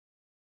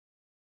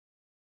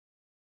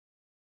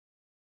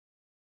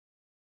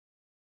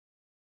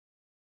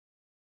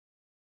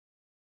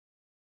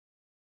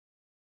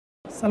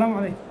السلام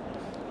عليكم.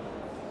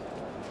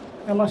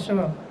 يلا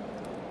الشباب،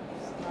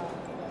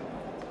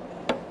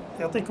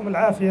 يعطيكم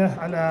العافية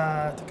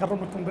على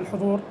تكرمكم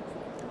بالحضور.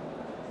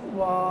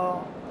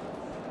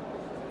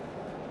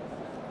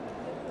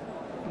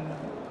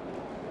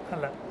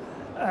 هلا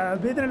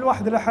بإذن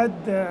الواحد الأحد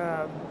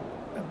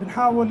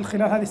بنحاول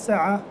خلال هذه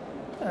الساعة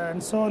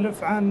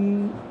نسولف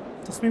عن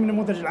تصميم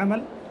نموذج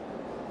العمل.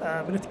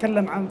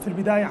 بنتكلم عن في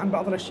البداية عن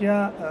بعض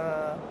الأشياء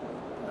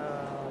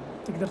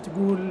تقدر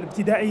تقول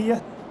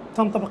ابتدائية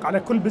تنطبق على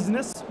كل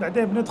بزنس،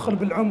 بعدين بندخل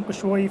بالعمق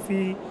شوي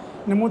في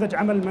نموذج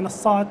عمل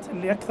المنصات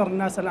اللي أكثر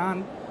الناس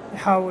الآن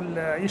يحاول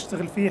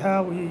يشتغل فيها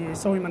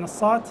ويسوي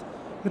منصات.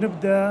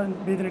 بنبدأ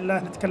بإذن الله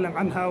نتكلم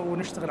عنها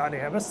ونشتغل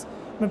عليها. بس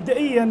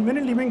مبدئياً، من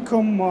اللي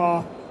منكم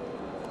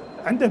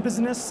عنده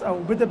بزنس أو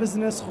بدأ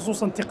بزنس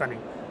خصوصاً تقني؟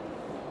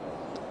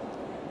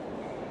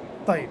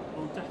 طيب،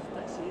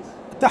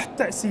 تحت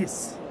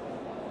تأسيس.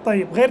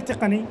 طيب، غير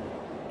تقني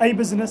أي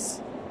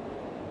بزنس؟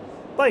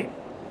 طيب،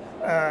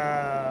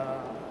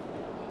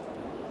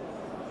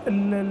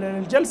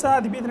 الجلسة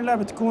هذه بإذن الله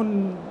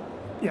بتكون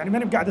يعني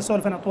ماني قاعد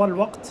أسولف أنا طوال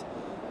الوقت.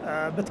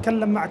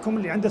 بتكلم معكم،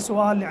 اللي عنده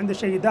سؤال، اللي عنده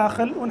شيء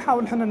داخل،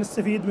 ونحاول احنا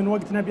نستفيد من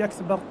وقتنا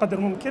بأكثر قدر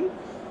ممكن.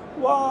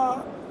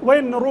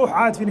 وين نروح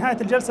عاد في نهاية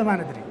الجلسة ما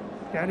ندري،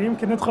 يعني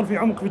يمكن ندخل في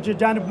عمق في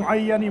جانب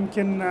معين،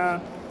 يمكن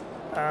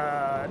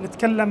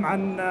نتكلم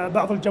عن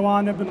بعض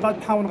الجوانب،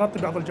 نحاول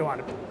نغطي بعض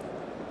الجوانب.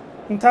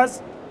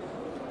 ممتاز.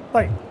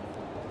 طيب،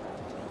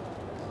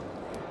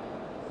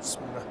 بسم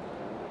الله.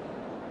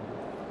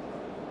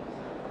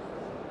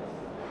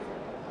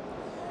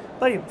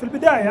 طيب، في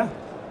البداية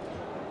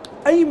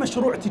أي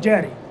مشروع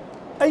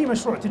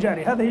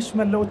تجاري هذا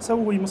يشمل لو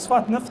تسوي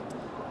مصفاة نفط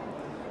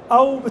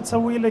أو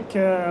بتسوي لك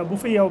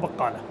بوفية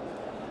وبقالة،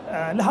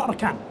 لها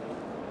أركان.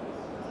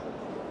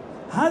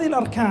 هذه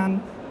الأركان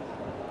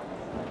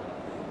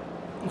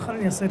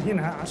خليني أصير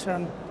هنا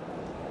عشان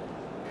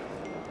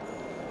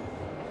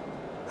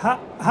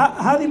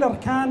هذه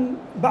الأركان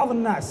بعض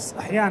الناس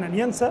أحيانا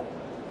ينسى،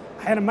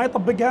 أحيانا ما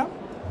يطبقها،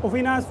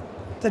 وفي ناس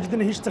تجد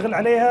أنه يشتغل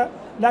عليها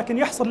لكن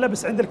يحصل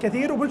لبس عند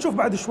الكثير، وبنشوف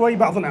بعد شوي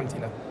بعض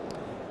الأمثلة.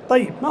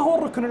 طيب، ما هو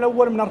الركن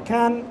الأول من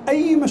أركان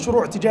أي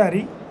مشروع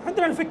تجاري؟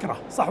 عندنا الفكرة،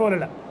 صح ولا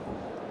لا؟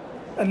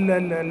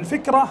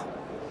 الفكرة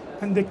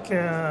عندك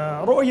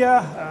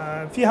رؤية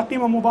فيها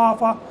قيمة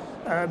مضافة،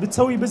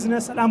 بتسوي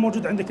بزنس، الآن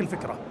موجود عندك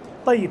الفكرة.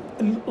 طيب،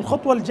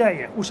 الخطوة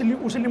الجاية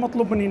وش اللي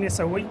مطلوب مني إني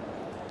أسوي؟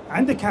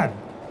 عندك هذا،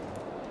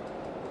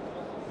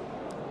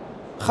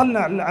 خلنا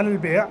على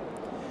البيع.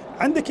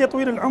 عندك يا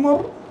طويل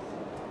العمر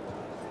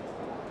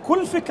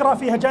كل فكرة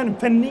فيها جانب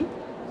فني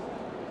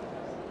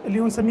اللي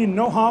هو نسميه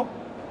النو هاو،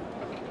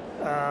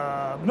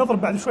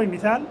 بنضرب بعد شوي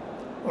مثال.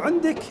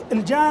 وعندك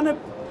الجانب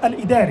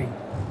الإداري.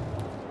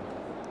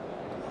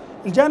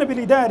 الجانب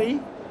الإداري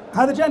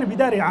هذا جانب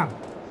إداري عام،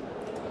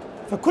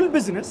 فكل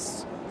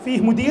بزنس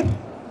فيه مدير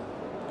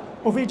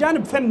وفي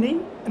جانب فني.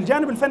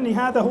 الجانب الفني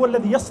هذا هو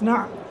الذي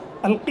يصنع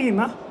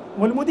القيمة،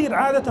 والمدير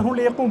عادة هو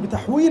اللي يقوم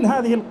بتحويل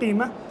هذه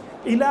القيمة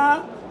إلى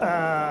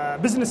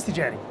بزنس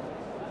تجاري.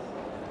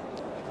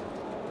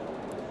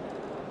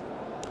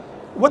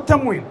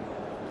 والتمويل،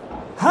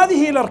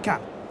 هذه هي الأركان.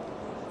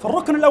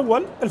 فالركن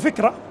الأول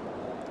الفكرة،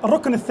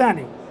 الركن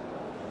الثاني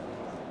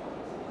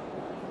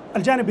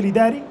الجانب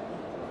الإداري،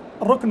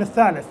 الركن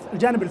الثالث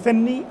الجانب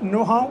الفني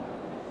النو هاو،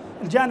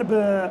 الجانب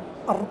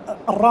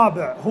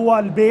الرابع هو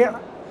البيع.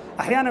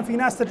 أحيانا في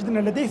ناس تجد أن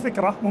لديه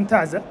فكرة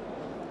ممتازة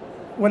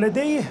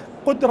ولديه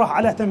قدرة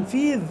على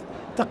تنفيذ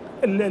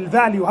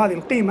الفاليو، هذه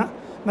القيمة.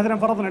 مثلا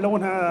فرضنا لو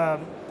انها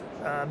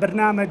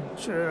برنامج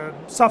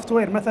سوفت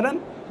وير مثلا،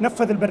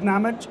 نفذ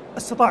البرنامج،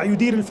 استطاع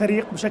يدير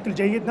الفريق بشكل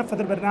جيد، نفذ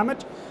البرنامج،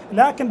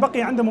 لكن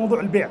بقي عنده موضوع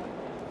البيع.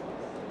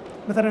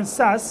 مثلا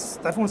الساس،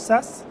 تعرفون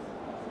الساس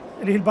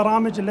اللي هي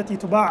البرامج التي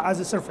تباع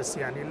از سيرفيس،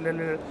 يعني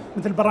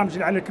مثل البرامج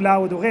اللي على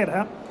الكلاود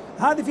وغيرها.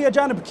 هذه فيها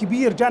جانب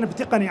كبير، جانب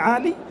تقني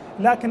عالي،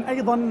 لكن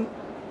ايضا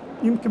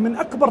يمكن من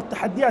اكبر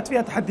التحديات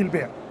فيها تحدي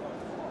البيع.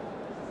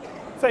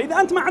 فاذا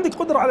انت ما عندك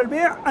قدره على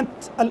البيع، انت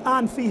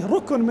الان فيه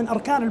ركن من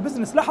اركان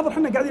البزنس. لاحظ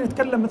احنا قاعدين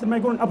نتكلم مثل ما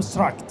يقولون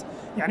ابستراكت،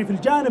 يعني في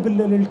الجانب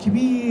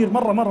الكبير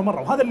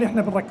مره، وهذا اللي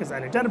احنا بنركز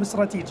عليه، جانب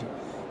استراتيجي.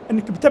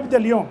 انك بتبدا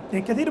اليوم،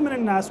 يعني كثير من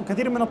الناس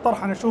وكثير من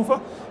الطرح انا اشوفه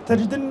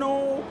تجد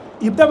انه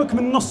يبدا بك من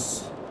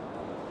النص.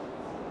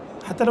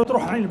 حتى لو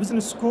تروح الحين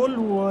البزنس سكول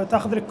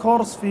وتاخذ لك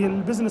كورس في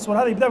البزنس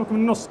وهذا، يبدا بك من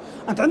النص.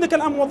 انت عندك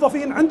الان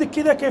موظفين، عندك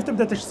كذا، كيف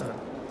تبدا تشتغل؟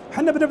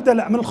 احنا بنبدا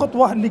لا، من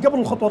الخطوه اللي قبل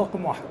الخطوه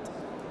رقم 1.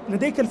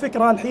 لديك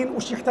الفكرة الحين،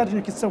 وش يحتاج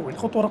انك تسوي؟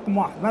 الخطوة رقم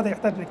 1 ماذا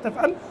يحتاج انك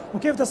تفعل؟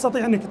 وكيف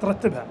تستطيع انك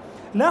ترتبها؟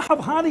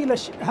 لاحظ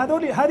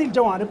هذه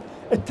الجوانب.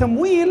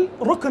 التمويل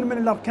ركن من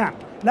الاركان،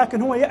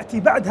 لكن هو ياتي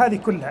بعد هذه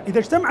كلها. اذا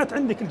اجتمعت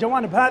عندك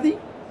الجوانب هذه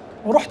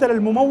ورحت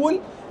للممول،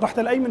 رحت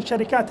لاي من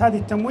شركات هذه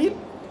التمويل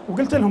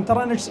وقلت لهم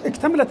ترى انا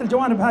اكتملت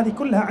الجوانب هذه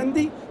كلها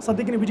عندي،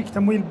 صدقني بيجيك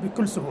تمويل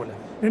بكل سهولة،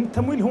 لان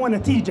التمويل هو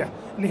نتيجة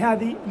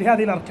لهذه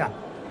الاركان.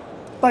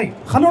 طيب،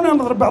 خلونا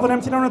نضرب بعض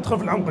الامثلة وندخل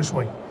في العمق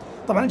شوي.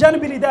 طبعا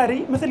الجانب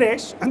الاداري مثل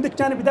ايش؟ عندك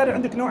جانب اداري،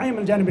 عندك نوعين من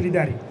الجانب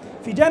الاداري.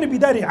 في جانب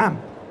اداري عام،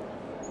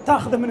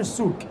 تاخذه من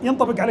السوق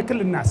ينطبق على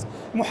كل الناس،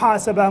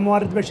 محاسبة،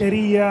 موارد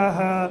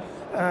بشرية،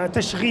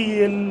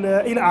 تشغيل،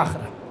 إلى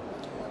آخره.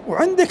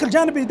 وعندك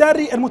الجانب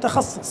الإداري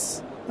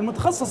المتخصص.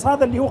 المتخصص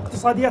هذا اللي هو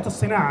اقتصاديات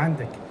الصناعة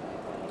عندك.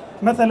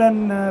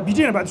 مثلا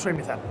بيجينا بعد شوي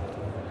مثال.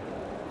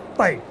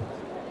 طيب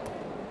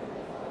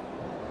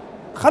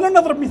خلونا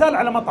نضرب مثال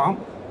على مطعم.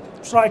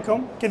 ايش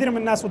رايكم؟ كثير من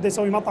الناس وده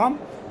يسوي مطعم،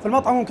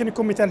 فالمطعم ممكن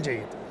يكون مثال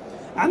جيد.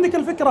 عندك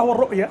الفكرة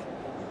والرؤية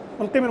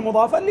والقيمة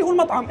المضافة، اللي هو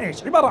المطعم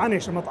ايش؟ عبارة عن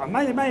ايش المطعم؟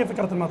 ما هي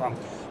فكرة المطعم؟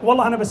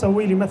 والله أنا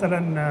بسوي لي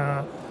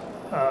مثلا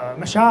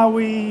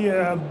مشاوي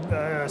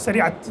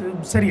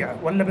سريعة،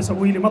 ولا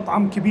بسوي لي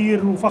مطعم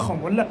كبير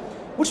وفخم، ولا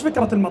وش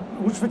فكرة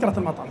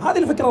المطعم؟ هذه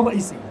الفكرة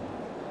الرئيسية.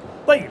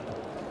 طيب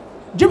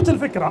جبت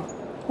الفكرة،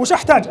 وش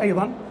أحتاج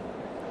أيضا؟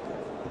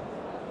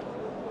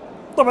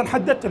 طبعا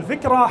حددت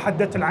الفكرة،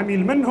 حددت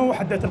العميل منه،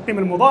 حددت القيمة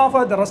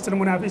المضافة، درست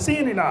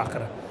المنافسين إلى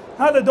آخره.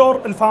 هذا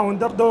دور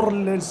الفاوندر، دور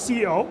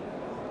السي او.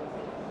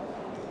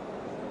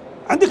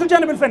 عندك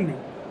الجانب الفني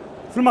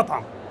في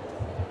المطعم.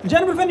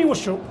 الجانب الفني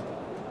وشو؟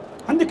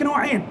 عندك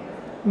نوعين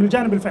من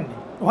الجانب الفني،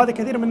 وهذا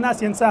كثير من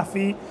الناس ينساه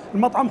في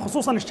المطعم،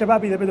 خصوصا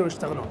الشباب إذا بدأوا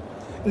يشتغلون.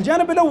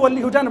 الجانب الأول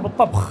اللي هو جانب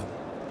الطبخ.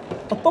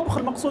 الطبخ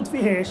المقصود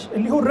فيه ايش؟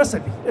 اللي هو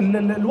الريسبي،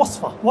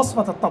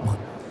 وصفة الطبخ.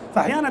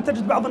 فأحيانا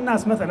تجد بعض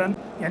الناس مثلا،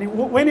 يعني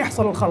وين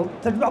يحصل الخلط؟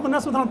 تجد بعض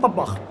الناس مثلا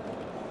طباخ،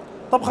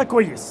 طبخه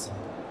كويس،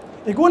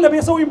 يقول ابي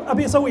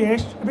اسوي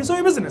ايش؟ ابي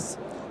اسوي بزنس.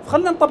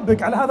 فخلنا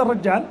نطبق على هذا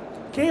الرجال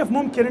كيف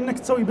ممكن انك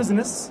تسوي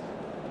بزنس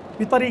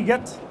بهذه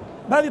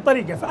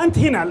الطريقة. فأنت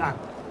هنا الآن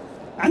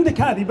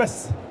عندك هذه،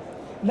 بس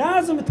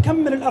لازم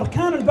تكمل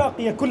الأركان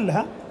الباقية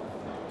كلها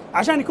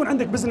عشان يكون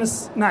عندك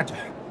بزنس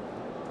ناجح.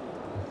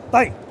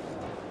 طيب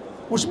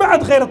وش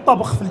بعد غير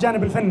الطبخ في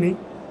الجانب الفني؟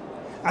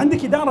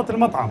 عندك إدارة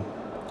المطعم.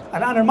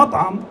 الآن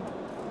المطعم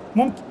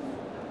ممكن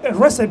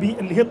الريسبي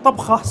اللي هي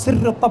الطبخة، سر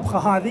الطبخة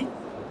هذه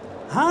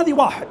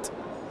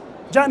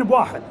جانب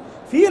واحد.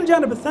 في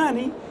الجانب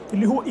الثاني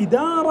اللي هو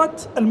إدارة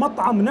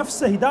المطعم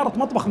نفسه، إدارة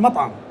مطبخ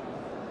المطعم،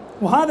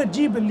 وهذا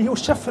تجيب اللي هو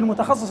الشيف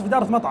المتخصص في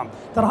إدارة مطعم.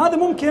 ترى هذا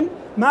ممكن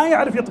ما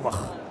يعرف يطبخ،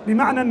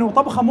 بمعنى أنه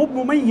طبخه مو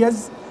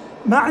مميز،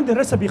 ما عنده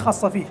ريسبي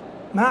خاصة فيه،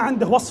 ما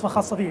عنده وصفة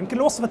خاصة فيه. يمكن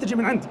الوصفة تجي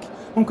من عندك،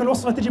 ممكن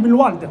الوصفة تجي من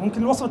الوالدة،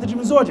 ممكن الوصفة تجي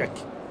من زوجك،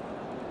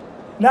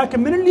 لكن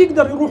من اللي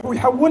يقدر يروح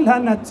ويحولها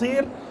أنها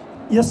تصير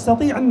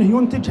يستطيع أنه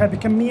ينتجها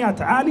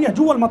بكميات عالية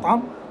جوا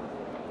المطعم؟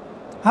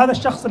 هذا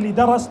الشخص اللي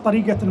درس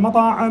طريقة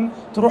المطاعم،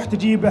 تروح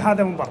تجيبه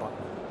هذا من برا.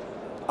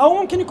 أو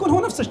ممكن يكون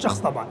هو نفس الشخص،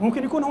 طبعا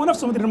ممكن يكون هو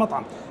نفسه مدير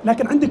المطعم،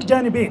 لكن عندك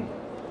جانبين،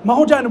 ما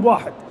هو جانب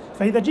واحد.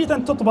 فإذا جيت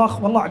أنت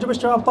تطبخ، والله عجب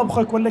الشباب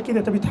طبخك، ولا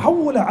كذا تبي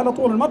تحوله على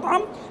طول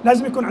المطعم،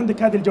 لازم يكون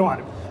عندك هذه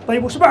الجوانب.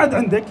 طيب وش بعد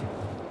عندك؟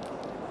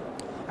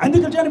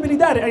 عندك الجانب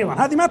الإداري أيضا،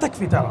 هذه ما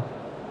تكفي ترى.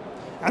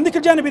 عندك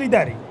الجانب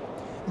الإداري.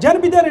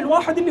 الجانب الإداري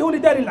الواحد اللي هو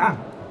الإداري العام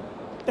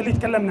اللي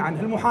تكلمنا عنه،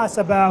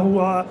 المحاسبة،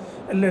 هو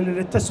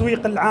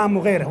التسويق العام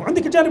وغيره.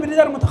 وعندك الجانب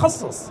الإداري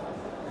المتخصص.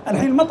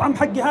 الحين المطعم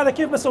حقي هذا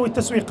كيف بسوي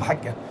التسويق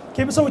حقه؟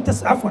 كيف بسوي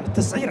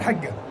التسعير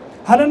حقه؟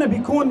 هل أنا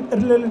بيكون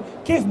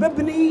كيف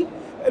ببني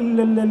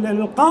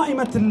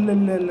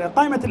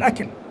قائمة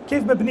الأكل؟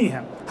 كيف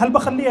ببنيها؟ هل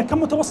بخليها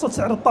كم متوسط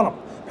سعر الطلب؟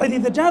 بحيث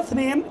إذا جاء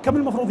اثنين كم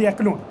المفروض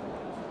يأكلون؟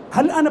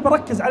 هل أنا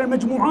بركز على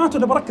المجموعات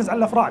ولا بركز على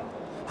الأفراد؟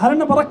 هل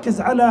أنا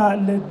بركز على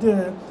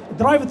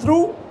الدرايف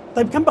ثرو؟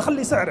 طيب كم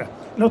بخلي سعره؟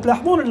 لو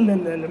تلاحظون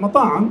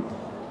المطاعم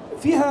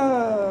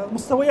فيها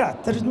مستويات،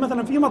 تجد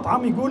مثلا في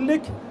مطعم يقول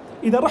لك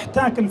إذا رحت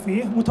تاكل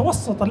فيه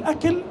متوسط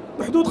الأكل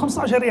بحدود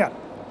 15 ريال،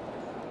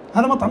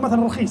 هذا مطعم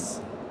مثلا رخيص.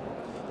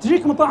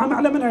 تجيك مطاعم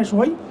أعلى منها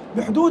شوي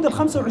بحدود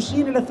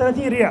 25 إلى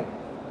 30 ريال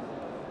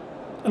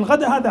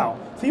الغداء هذا.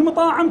 في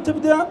مطاعم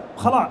تبدأ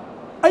خلاص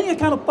أي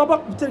كان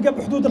الطبق بتلقى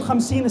بحدود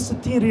 50 إلى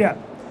 60 ريال.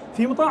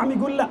 في مطاعم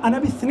يقول لا أنا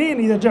باثنين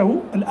إذا جو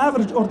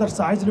الافرج اوردر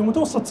سايز اللي هو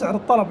متوسط سعر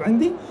الطلب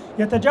عندي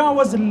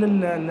يتجاوز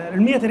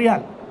ال 100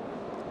 ريال.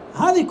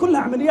 هذه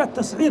كلها عمليات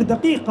تسعير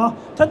دقيقة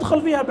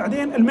تدخل فيها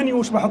بعدين المنيو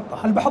وش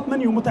بحطه؟ هل بحط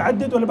منيو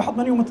متعدد ولا بحط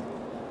منيو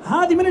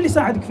هذه من اللي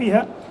يساعدك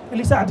فيها؟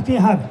 اللي يساعدك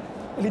فيها هذا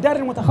الإداري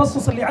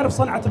المتخصص اللي يعرف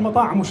صنعة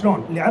المطاعم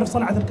وشلون، اللي يعرف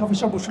صنعة الكافي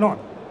شوب وشلون.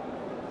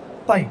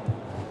 طيب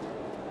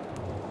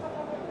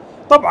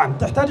طبعا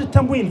تحتاج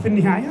التمويل في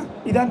النهاية.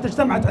 إذا أنت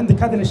اجتمعت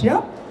عندك هذه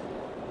الأشياء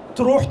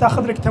تروح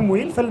تاخذ لك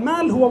تمويل،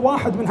 فالمال هو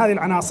واحد من هذه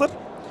العناصر.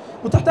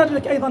 وتحتاج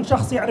لك أيضا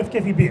شخص يعرف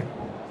كيف يبيع.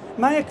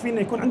 ما يكفي أن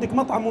يكون عندك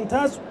مطعم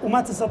ممتاز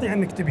وما تستطيع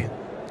أنك تبيع.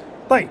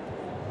 طيب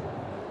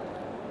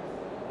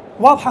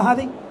واضحة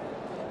هذه؟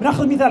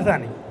 بناخذ مثال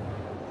ثاني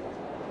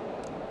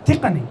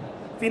تقني.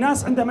 في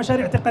ناس عندها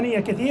مشاريع تقنية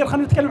كثير،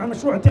 خلينا نتكلم عن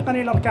مشروع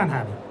تقني الأركان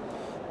هذه.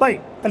 طيب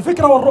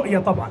الفكرة والرؤية.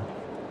 طبعا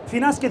في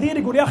ناس كثير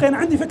يقول يا أخي أنا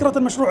عندي فكرة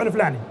المشروع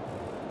الفلاني.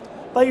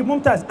 طيب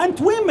ممتاز،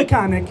 أنت وين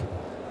مكانك؟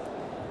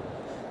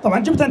 طبعا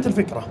جبت أنت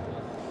الفكرة.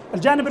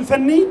 الجانب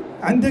الفني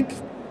عندك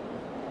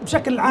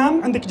بشكل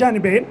عام عندك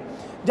جانبين،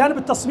 جانب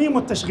التصميم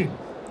والتشغيل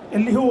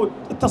اللي هو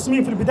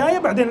التصميم في البداية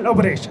بعدين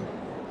الأوبريشن.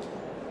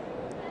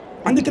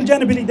 عندك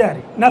الجانب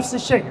الإداري نفس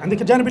الشيء،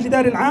 عندك الجانب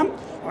الإداري العام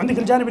وعندك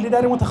الجانب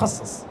الإداري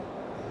المتخصص.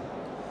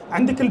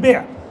 عندك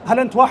البيع، هل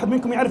أنت واحد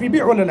منكم يعرف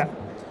يبيع ولا لا؟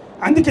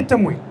 عندك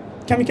التمويل،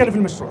 كم يكلف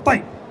المشروع.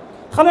 طيب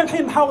خلينا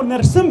الحين نحاول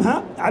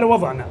نرسمها على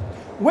وضعنا.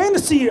 وين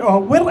السي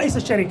او؟ وين رئيس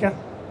الشركه؟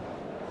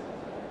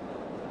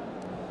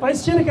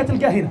 رئيس الشركه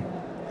تلقاه هنا،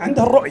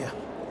 عنده الرؤيه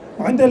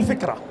وعنده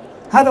الفكره،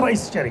 هذا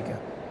رئيس الشركه.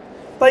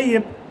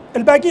 طيب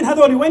الباقيين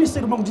هذول وين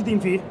يصير موجودين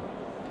فيه؟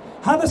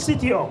 هذا السي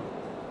تي او،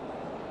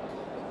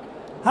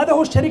 هذا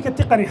هو الشريك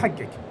التقني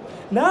حقك.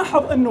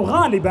 لاحظ انه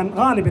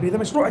غالبا اذا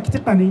مشروعك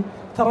تقني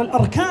ترى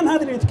الاركان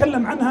هذه اللي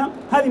يتكلم عنها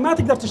هذه ما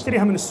تقدر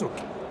تشتريها من السوق.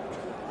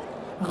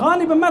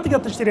 غالبا ما تقدر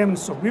تشتريها من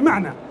السوق،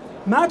 بمعنى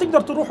ما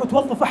تقدر تروح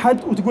وتوظف احد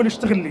وتقول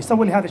اشتغل لي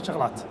سوي لي هذه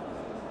الشغلات.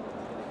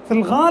 في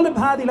الغالب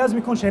هذه لازم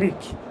يكون شريك.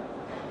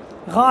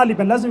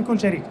 غالبا لازم يكون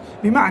شريك،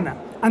 بمعنى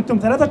انتم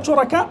 3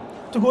 شركاء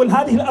تقول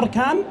هذه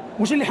الاركان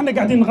وش اللي احنا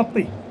قاعدين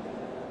نغطيه.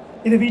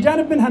 اذا في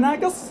جانب منها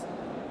ناقص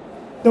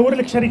دور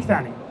لك شريك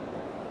ثاني.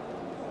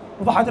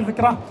 وضحت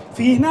الفكره؟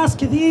 في ناس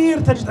كثير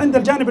تجد عند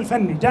الجانب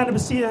الفني، جانب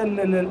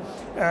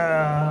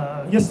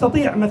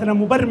يستطيع مثلا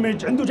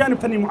مبرمج عنده جانب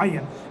فني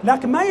معين،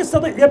 لكن ما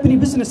يستطيع يبني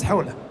بزنس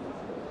حوله.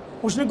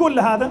 وش نقول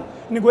لهذا؟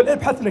 نقول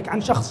ابحث لك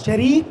عن شخص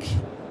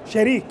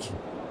شريك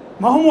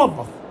ما هو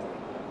موظف،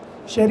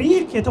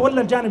 شريك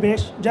يتولى الجانب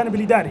ايش؟ الجانب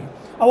الاداري،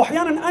 او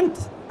احيانا انت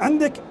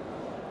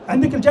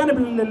عندك الجانب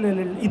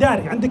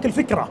الاداري، عندك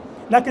الفكره،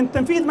 لكن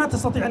التنفيذ ما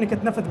تستطيع انك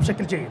تنفذ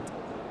بشكل جيد.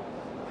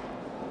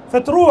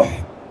 فتروح،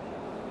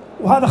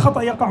 وهذا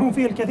خطأ يقعون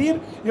فيه الكثير،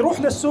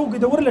 يروح للسوق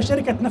يدور له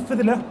شركة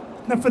تنفذ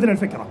له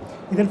الفكرة.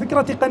 إذا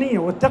الفكرة تقنية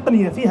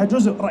والتقنية فيها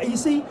جزء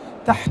رئيسي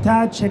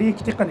تحتاج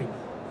شريك تقني.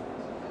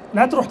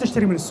 لا تروح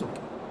تشتري من السوق.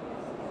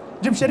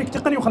 جيب شريك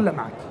تقني وخله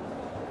معك.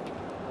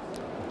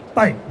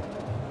 طيب.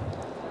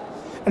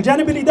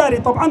 الجانب الإداري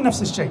طبعا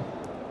نفس الشيء.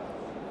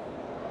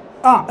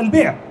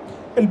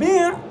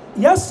 البيع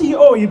يا السي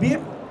او يبيع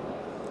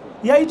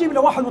يا يجيب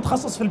له واحد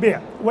متخصص في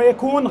البيع،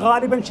 ويكون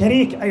غالبا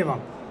شريك ايضا.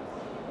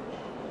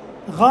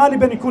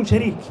 غالبا يكون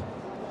شريك.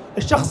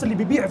 الشخص اللي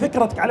بيبيع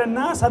فكرتك على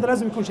الناس هذا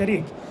لازم يكون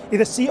شريك.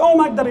 اذا السي او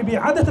ما يقدر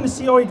يبيع، عاده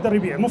السي او يقدر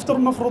يبيع،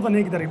 المفروض انه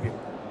يقدر يبيع.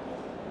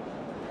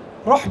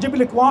 روح جيب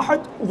لك واحد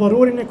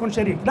وضروري انه يكون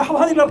شريك. لاحظ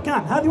هذه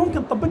الاركان، هذه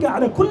ممكن تطبقها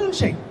على كل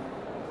شيء.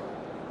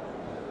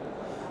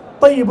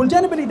 طيب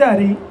والجانب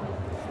الاداري؟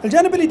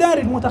 الجانب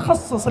الاداري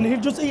المتخصص اللي هي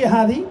الجزئيه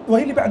هذه،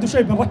 وهي اللي بعده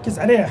شيء بنركز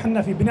عليها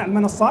احنا في بناء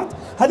المنصات،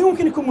 هذه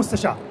ممكن يكون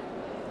مستشار.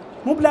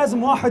 مو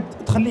بلازم واحد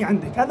تخليه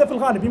عندك، هذا في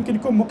الغالب يمكن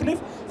يكون مكلف،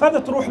 فهذا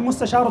تروح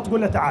المستشار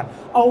وتقول له تعال،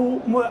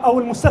 او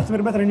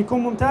المستثمر مثلا يكون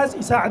ممتاز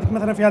يساعدك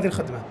مثلا في هذه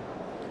الخدمه.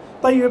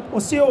 طيب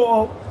والسي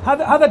او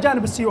هذا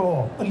جانب السي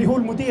او اللي هو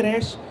المدير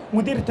ايش؟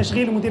 مدير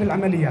التشغيل ومدير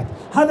العمليات،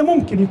 هذا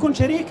ممكن يكون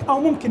شريك او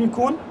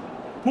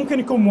ممكن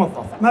يكون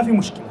موظف، ما في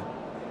مشكله.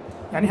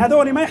 يعني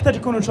هذول ما يحتاج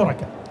يكونوا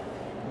شركاء.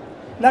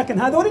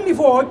 لكن هذول اللي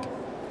فوق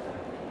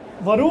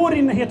ضروري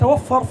انه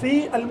يتوفر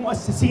في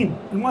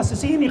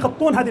المؤسسين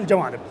يغطون هذه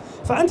الجوانب.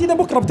 فانت اذا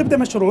بكره بتبدا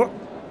مشروع،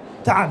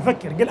 تعال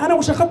فكر، قل انا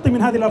وش اغطي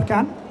من هذه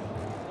الاركان؟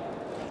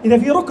 اذا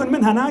في ركن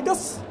منها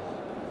ناقص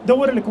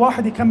دور لك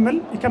واحد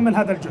يكمل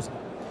هذا الجزء.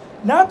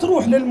 لا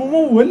تروح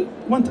للممول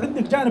وانت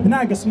عندك جانب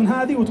ناقص من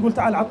هذه وتقول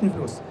تعال عطني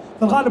فلوس،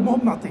 في الغالب مو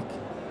معطيك.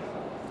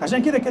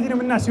 عشان كذا كثير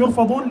من الناس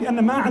يرفضون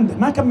لان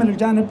ما كمل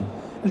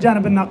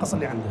الجانب الناقص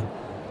اللي عنده.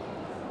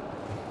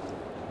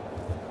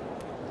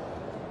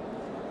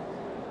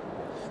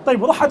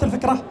 طيب وضحت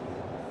الفكرة؟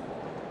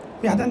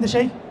 في أحد عنده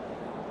شيء؟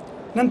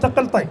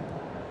 ننتقل. طيب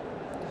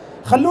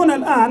خلونا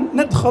الآن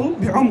ندخل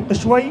بعمق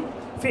شوي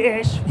في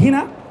إيش؟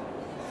 هنا،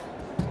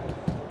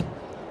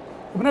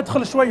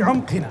 وبندخل شوي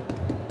عمق هنا.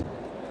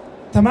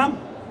 تمام؟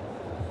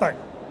 طيب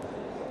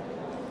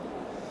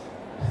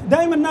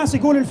دائما الناس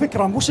يقول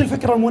الفكرة، وش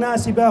الفكرة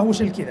المناسبة،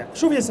 وش الكذا.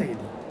 شوف يا سيدي،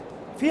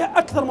 في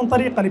أكثر من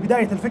طريقة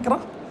لبداية الفكرة،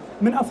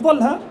 من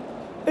أفضلها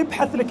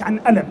ابحث لك عن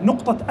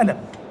نقطة ألم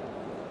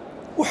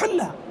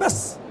وحلها.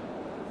 بس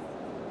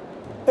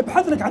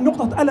ابحث لك عن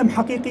نقطة ألم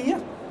حقيقية،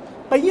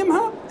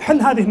 قيمها،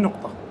 حل هذه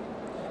النقطة.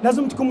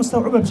 لازم تكون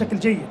مستوعبة بشكل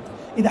جيد.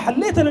 إذا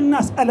حليت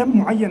للناس ألم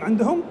معين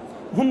عندهم،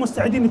 هم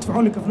مستعدين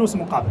يدفعون لك فلوس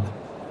مقابلة.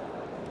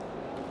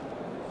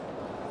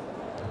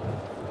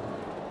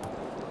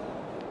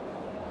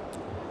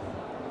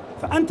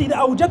 فأنت إذا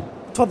أوجدت،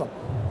 تفضل.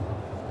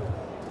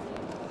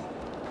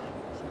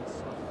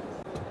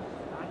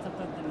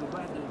 أعتقد أنه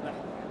بعد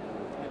البحث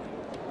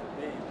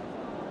بين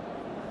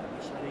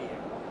مشاريع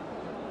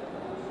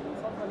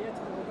يفضل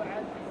يدخل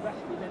بعد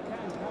البحث إذا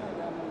كان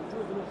هذا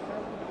موجود له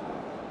حل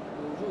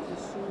موجود في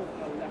السوق،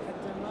 أو لا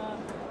حتى ما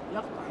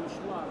يقطع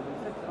مشوار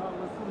بالفكرة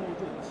ويكون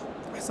موجود في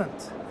السوق.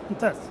 أحسنت،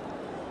 ممتاز.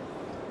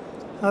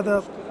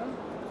 هذا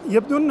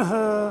يبدو أنه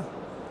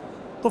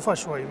طفى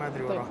شوي، ما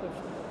أدري وراه.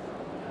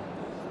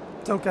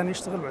 تو كان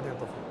يشتغل بعدين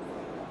طفى.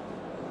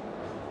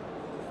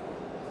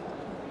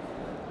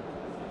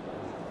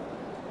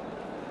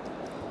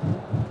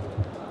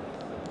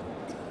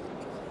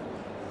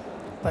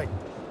 طيب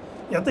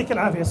يعطيك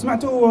العافية.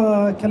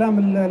 سمعتوا كلام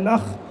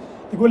الأخ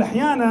يقول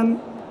أحيانا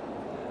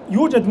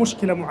يوجد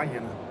مشكلة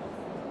معينة،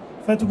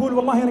 فتقول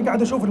والله أنا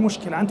قاعد أشوف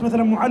المشكلة. أنت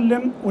مثلا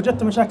معلم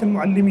وجدت مشاكل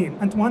معلمين،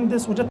 أنت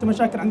مهندس وجدت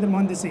مشاكل عند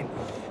المهندسين.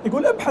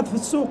 يقول ابحث في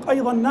السوق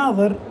أيضا،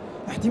 ناظر،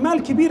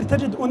 احتمال كبير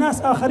تجد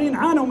أناس آخرين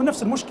عانوا من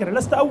نفس المشكلة،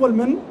 لست أول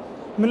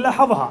من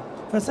لاحظها.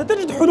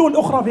 فستجد حلول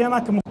أخرى في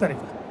أماكن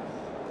مختلفة،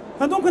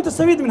 فأنت ممكن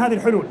تستفيد من هذه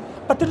الحلول.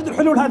 قد تجد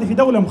الحلول هذه في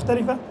دولة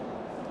مختلفة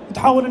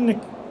وتحاول أنك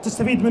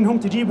تستفيد منهم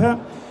تجيبها.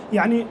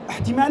 يعني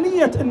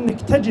احتمالية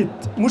أنك تجد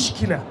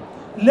مشكلة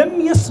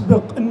لم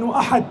يسبق أنه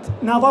أحد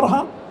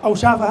ناظرها أو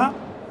شافها،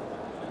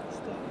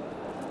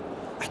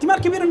 احتمال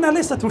كبير أنها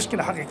ليست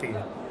مشكلة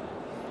حقيقية،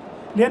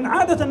 لأن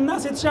عادة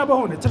الناس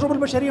يتشابهون، التجربة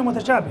البشرية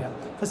متشابهة،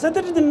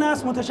 فستجد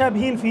الناس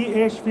متشابهين في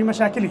إيش؟ في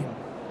مشاكلهم،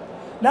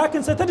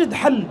 لكن ستجد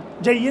حل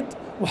جيد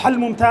وحل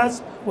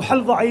ممتاز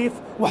وحل ضعيف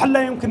وحل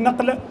لا يمكن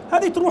نقله.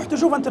 هذه تروح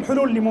تشوف أنت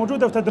الحلول اللي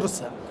موجودة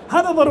وتدرسها،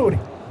 هذا ضروري.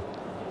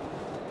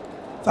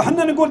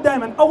 فحنا نقول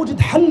دائما أوجد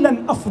حلا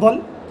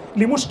أفضل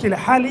لمشكلة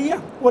حالية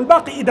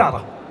والباقي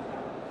إدارة.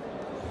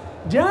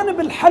 جانب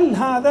الحل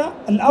هذا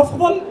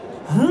الأفضل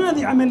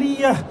هذه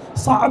عملية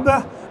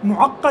صعبة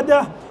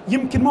معقدة،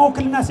 يمكن ما هو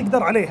كل الناس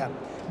يقدر عليها.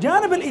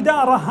 جانب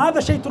الإدارة هذا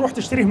شيء تروح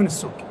تشتريه من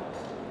السوق،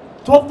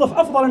 توظف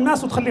أفضل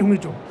الناس وتخليهم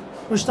يجون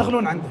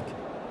ويشتغلون عندك.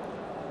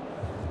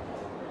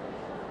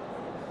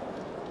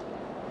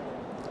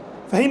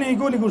 فهنا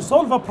يقول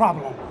solve a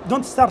problem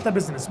don't start a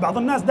business. بعض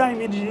الناس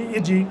دائما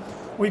يجي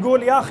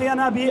ويقول يا أخي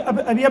أنا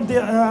أبي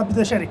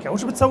أبدأ شركة،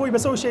 وش بتسوي؟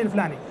 بسوي الشيء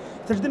الفلاني.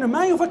 تجد أنه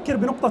ما يفكر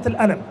بنقطة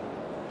الألم.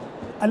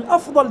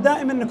 الأفضل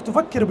دائما أنك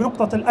تفكر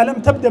بنقطة الألم،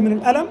 تبدأ من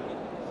الألم،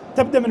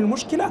 تبدأ من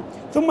المشكلة،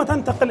 ثم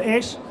تنتقل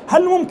إيش؟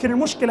 هل ممكن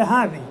المشكلة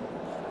هذه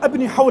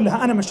أبني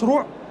حولها أنا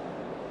مشروع؟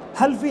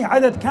 هل في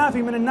عدد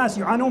كافي من الناس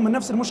يعانون من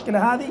نفس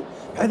المشكلة هذه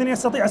بحيث أني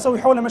أستطيع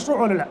أسوي حولها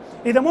مشروع ولا لا؟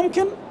 إذا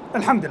ممكن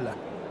الحمد لله.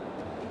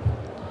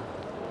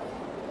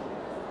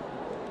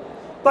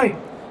 طيب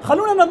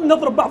خلونا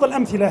نضرب بعض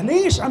الأمثلة.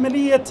 ليش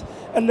عملية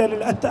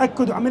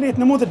التأكد وعملية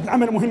نموذج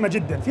العمل مهمة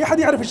جدا؟ في أحد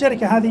يعرف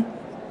الشركة هذه؟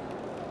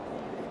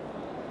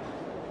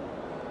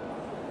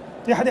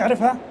 في أحد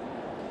يعرفها؟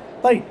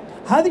 طيب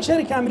هذه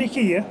شركة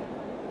أمريكية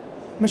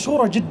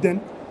مشهورة جدا،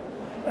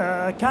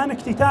 كان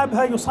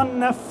اكتتابها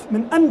يصنف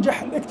من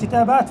أنجح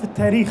الاكتتابات في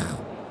التاريخ.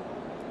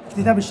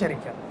 اكتتاب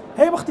الشركة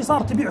هي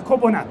باختصار تبيع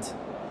كوبونات.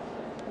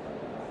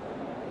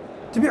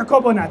 تبيع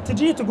كوبونات،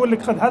 تجي تقول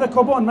لك خذ هذا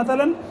كوبون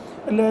مثلا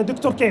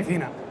الدكتور كيف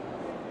هنا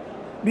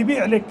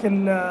بيبيع لك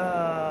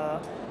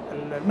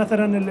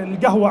مثلا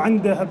القهوة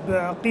عنده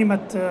بقيمة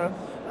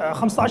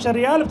 15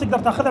 ريال بتقدر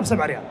تاخذها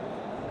ب7 ريال.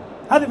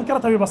 هذه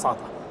فكرتها ببساطة.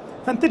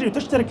 فانت تجي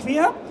تشترك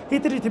فيها، هي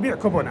تجي تبيع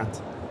كوبونات.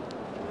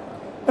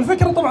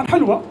 الفكرة طبعا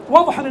حلوة،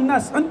 واضح ان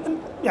الناس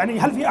يعني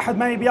هل في احد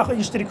ما يبي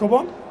يشتري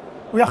كوبون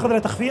وياخذ له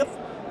تخفيض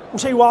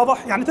وشيء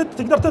واضح؟ يعني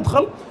تقدر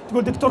تدخل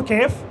تقول دكتور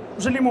كيف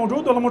وش اللي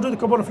موجود، والله موجود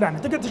الكوبون الفلاني،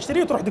 تقدر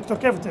تشتريه وتروح دكتور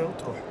كيف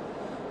وتروح.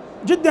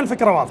 جدا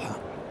الفكرة واضحة.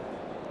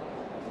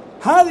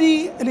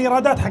 هذه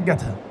الإيرادات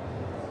حقتها.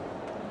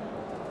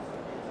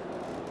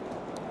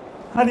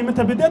 هذه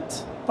متى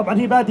بدت؟ طبعا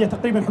هي بادية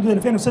تقريبا حدود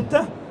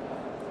 2006،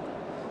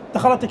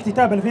 دخلت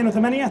اكتتاب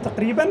 2008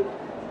 تقريبا.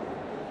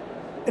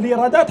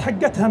 الإيرادات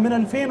حقتها من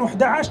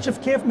 2011 شوف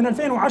كيف، من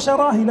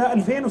 2010 إلى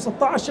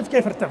 2016 شوف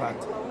كيف ارتفعت.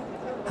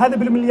 هذا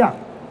بالمليار،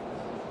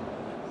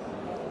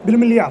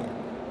 بالمليار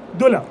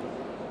دولار.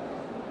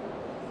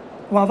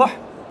 واضح؟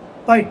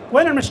 طيب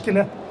وين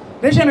المشكلة؟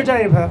 ليش أنا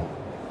جايبها؟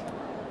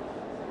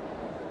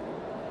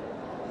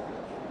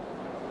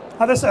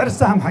 هذا سعر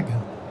السهم حقها.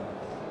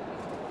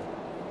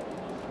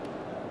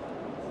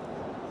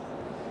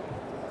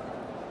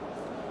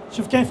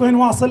 شوف كيف وين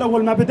واصل.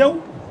 أول ما بدوا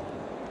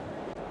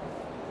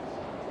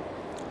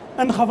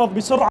انخفض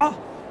بسرعة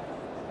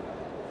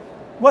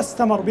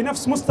واستمر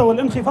بنفس مستوى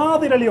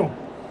الانخفاض إلى اليوم،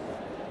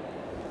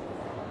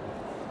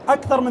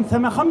 أكثر من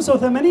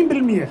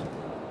 85%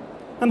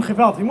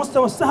 انخفاض في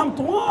مستوى السهم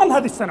طوال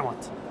هذه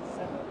السنوات.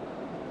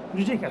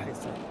 يجيك الحين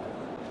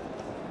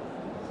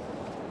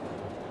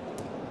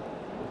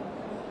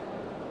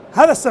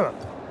هذا السبب.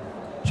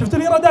 شفت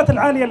الإيرادات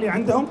العالية اللي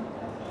عندهم؟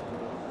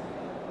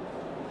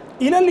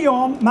 إلى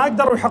اليوم ما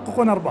قدروا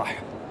يحققون أرباح.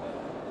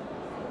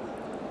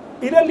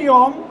 إلى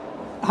اليوم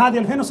هذه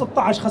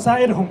 2016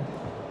 خسائرهم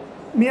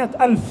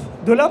 100,000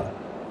 دولار،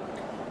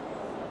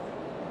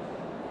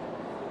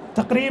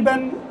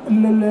 تقريبا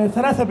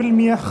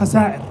 3%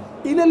 خسائر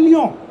إلى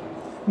اليوم،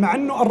 مع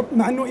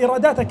أنه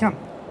إيراداته كم؟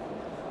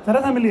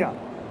 3 مليار.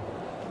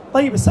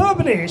 طيب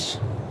السبب ليش؟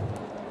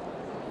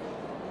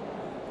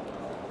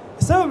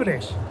 السبب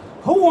ليش؟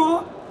 هو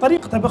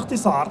طريقته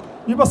باختصار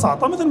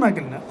ببساطة مثل ما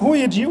قلنا، هو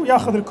يجي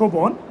وياخذ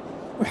الكوبون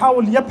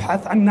ويحاول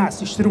يبحث عن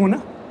ناس يشترونه،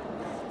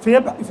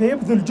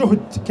 فيبذل جهد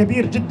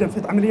كبير جدا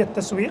في عملية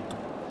التسويق.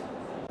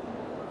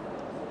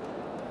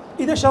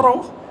 إذا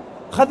شروه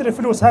خذ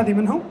الفلوس هذه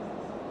منهم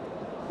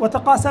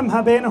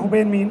وتقاسمها بينه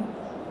وبين مين؟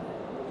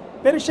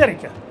 بين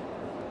الشركة.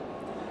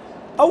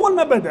 أول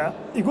ما بدأ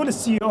يقول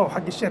السي او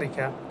حق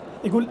الشركة،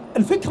 يقول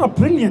الفكرة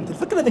بريليانت،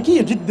 الفكرة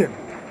ذكية جدا،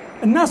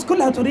 الناس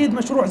كلها تريد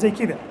مشروع زي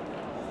كذا،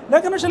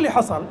 لكن ايش اللي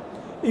حصل؟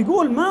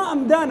 يقول ما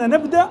أمدانا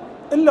نبدأ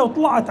إلا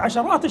وطلعت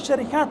عشرات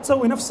الشركات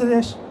تسوي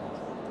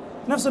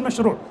نفس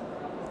المشروع.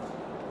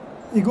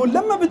 يقول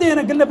لما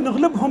بدينا قلنا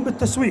بنغلبهم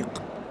بالتسويق.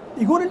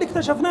 يقول اللي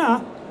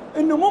اكتشفناه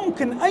إنه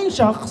ممكن أي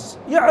شخص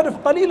يعرف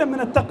قليلا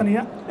من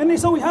التقنية إنه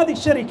يسوي هذه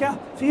الشركة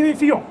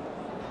في يوم.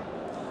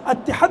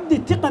 التحدي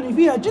التقني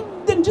فيها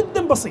جدا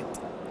جدا بسيط،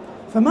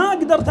 فما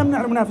قدرت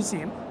امنع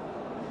المنافسين،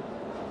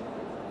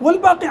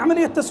 والباقي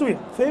عمليه تسويق.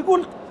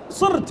 فيقول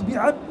صرت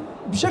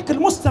بشكل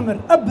مستمر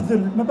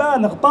ابذل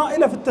مبالغ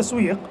طائله في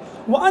التسويق،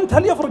 وانت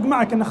هل يفرق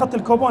معك ان اخذت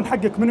الكوبون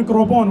حقك من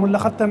جروبون ولا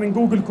اخذته من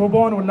جوجل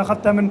كوبون ولا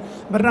اخذته من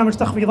برنامج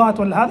تخفيضات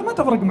ولا هذا؟ ما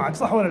تفرق معك،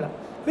 صح ولا لا؟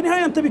 في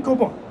النهايه انت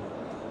بكوبون.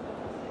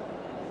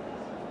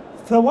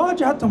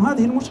 فواجهتهم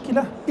هذه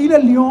المشكله الى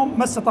اليوم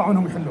ما استطاعوا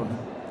انهم يحلونها.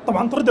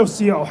 طبعا طردوا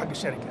السي او حق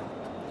الشركه،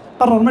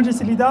 قرر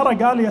مجلس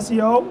الاداره قال يا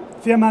سي او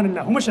في امان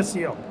الله، ومشى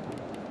السي او.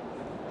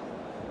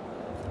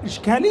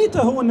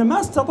 اشكاليته هو انه ما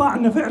استطاع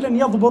انه فعلا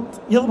يضبط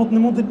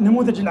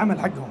نموذج العمل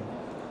حقهم.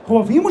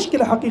 هو في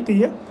مشكله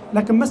حقيقيه،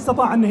 لكن ما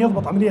استطاع انه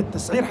يضبط عمليه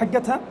التسعير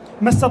حقتها،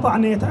 ما استطاع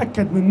انه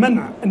يتاكد من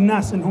منع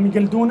الناس انهم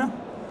يقلدونه.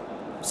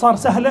 صار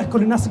سهله،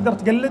 كل الناس تقدر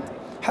تقلد،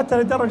 حتى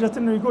لدرجه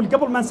انه يقول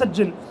قبل ما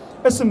نسجل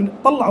اسم،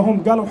 طلعوا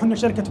هم قالوا احنا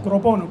شركه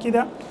جروبون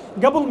وكذا،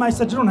 قبل ما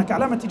يسجلونها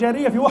كعلامه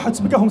تجاريه في واحد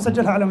سبقهم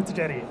سجلها علامه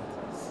تجاريه.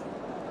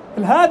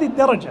 لهذه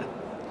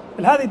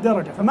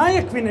الدرجه، فما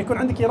يكفي انه يكون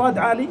عندك ايراد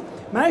عالي،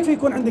 ما يكفي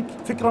يكون عندك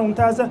فكره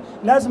ممتازه،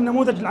 لازم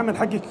نموذج العمل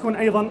حقك يكون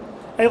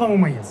ايضا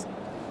مميز.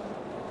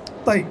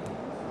 طيب،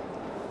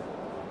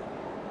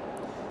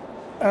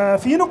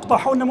 في نقطه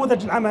حول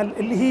نموذج العمل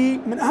اللي هي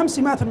من اهم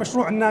سمات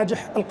المشروع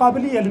الناجح،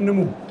 القابليه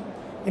للنمو،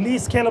 اللي هي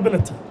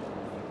سكيلابيلتي.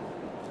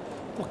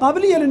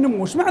 القابليه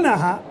للنمو وش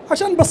معناها؟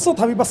 عشان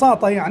نبسطها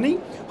ببساطه، يعني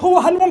هو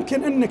هل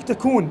ممكن انك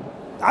تكون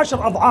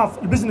 10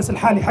 اضعاف البزنس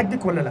الحالي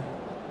حقك ولا لا؟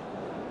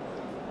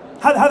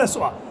 هذا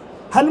السؤال.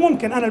 هل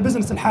ممكن انا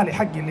البزنس الحالي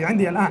حقي اللي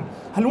عندي الان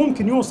هل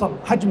ممكن يوصل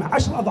حجمه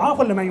 10 اضعاف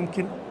ولا ما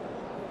يمكن؟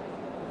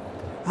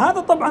 هذا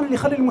طبعا اللي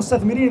يخلي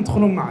المستثمرين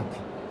يدخلون معك.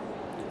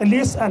 اللي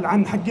يسال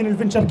عن حقين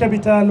الفينشر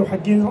كابيتال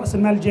وحقين راس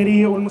المال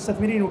الجريء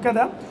والمستثمرين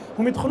وكذا،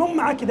 هم يدخلون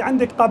معك اذا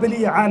عندك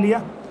قابليه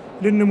عاليه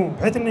للنمو،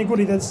 بحيث انه يقول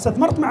اذا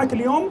استثمرت معك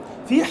اليوم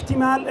في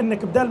احتمال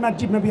انك بدال ما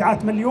تجيب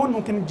مبيعات مليون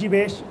ممكن تجيب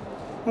ايش؟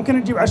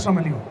 ممكن تجيب 10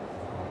 مليون.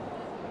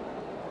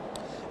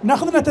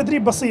 ناخذ لنا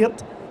تدريب بسيط.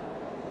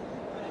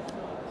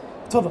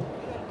 تفضل.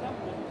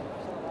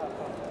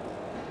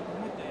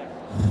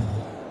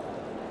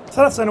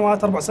 3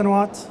 سنوات، 4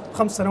 سنوات،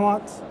 5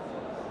 سنوات.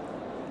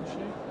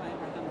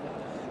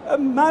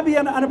 ما ابي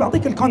انا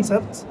بعطيك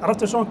الكونسبت،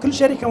 عرفت شلون؟ كل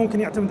شركه ممكن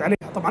يعتمد عليها.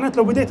 طبعا انت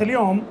لو بديت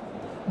اليوم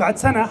بعد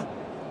سنه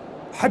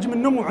حجم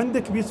النمو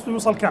عندك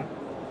بيوصل كم؟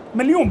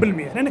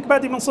 1,000,000%، لانك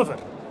بادي من صفر.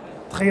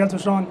 تخيلت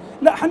شلون؟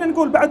 لا، احنا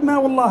نقول بعد ما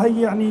والله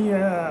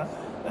يعني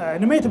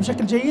نميت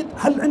بشكل جيد،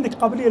 هل عندك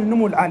قابليه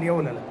للنمو العاليه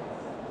ولا لا؟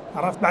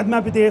 عرفت؟ بعد ما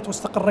بديت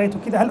واستقريت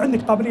وكذا، هل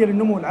عندك قابليه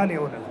للنمو العاليه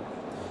ولا لا؟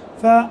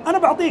 فانا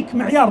بعطيك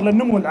معيار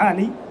للنمو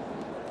العالي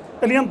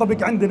اللي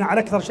ينطبق عندنا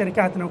على اكثر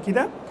شركاتنا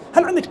وكذا.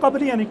 هل عندك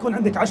قابليه ان يكون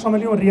عندك 10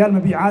 مليون ريال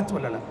مبيعات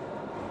ولا لا؟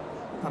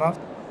 عرفت؟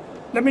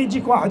 لما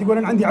يجيك واحد يقول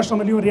انا عندي 10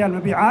 مليون ريال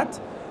مبيعات،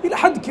 الى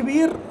حد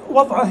كبير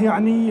وضعه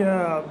يعني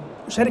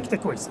شركته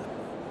كويسه.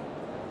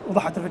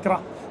 وضحت الفكره؟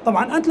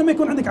 طبعا انت لما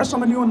يكون عندك 10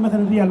 مليون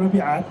مثلا ريال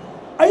مبيعات،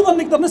 ايضا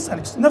نقدر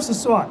نسالك نفس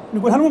السؤال،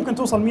 نقول هل ممكن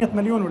توصل 100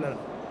 مليون ولا لا؟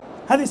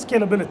 هذه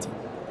سكيلابيلتي.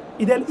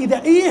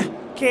 اذا ايه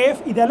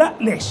كيف؟ اذا لا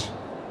ليش؟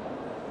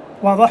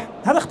 واضح؟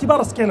 هذا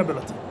اختبار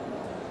سكيلابيلتي.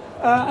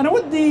 انا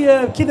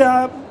ودي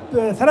كذا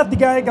 3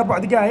 دقائق 4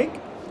 دقائق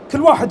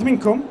كل واحد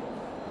منكم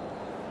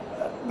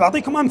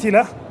بعطيكم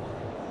امثله.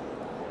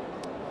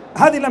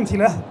 هذه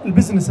الامثله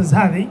البزنسز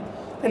هذه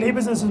اللي هي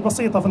بزنسز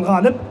بسيطه في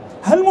الغالب،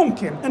 هل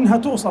ممكن انها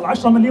توصل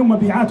 10 مليون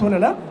مبيعات ولا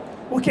لا؟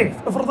 وكيف؟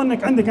 افرض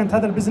انك عندك انت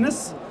هذا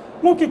البزنس،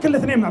 ممكن كل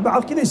اثنين مع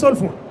بعض كذا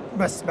يسولفون،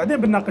 بس بعدين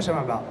بنناقشها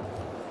مع بعض.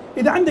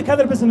 اذا عندك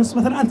هذا البزنس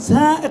مثلا انت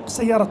سائق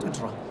سياره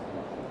اجره،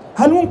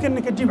 هل ممكن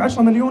انك تجيب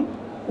 10 مليون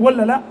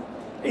ولا لا؟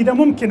 اذا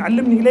ممكن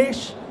علمني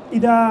ليش،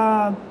 اذا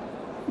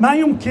ما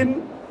يمكن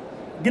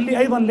قل لي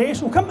ايضا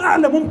ليش، وكم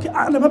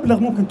اعلى مبلغ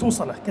ممكن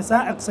توصله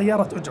كسائق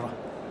سياره اجره،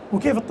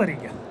 وكيف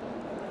الطريقه؟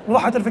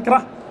 وضحت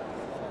الفكره؟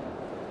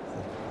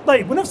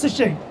 طيب، ونفس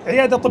الشيء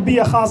عياده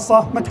طبيه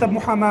خاصه، مكتب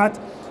محاماه،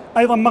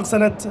 ايضا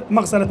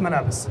مغسله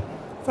ملابس.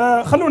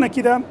 فخلونا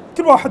كذا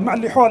كل واحد مع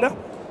اللي حوله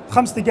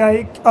 5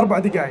 دقائق 4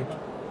 دقائق.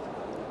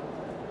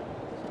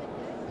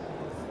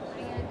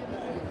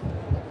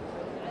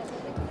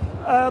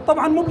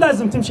 طبعا مو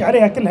بلازم تمشي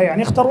عليها كلها،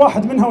 يعني اختر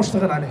واحد منها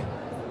واشتغل عليه.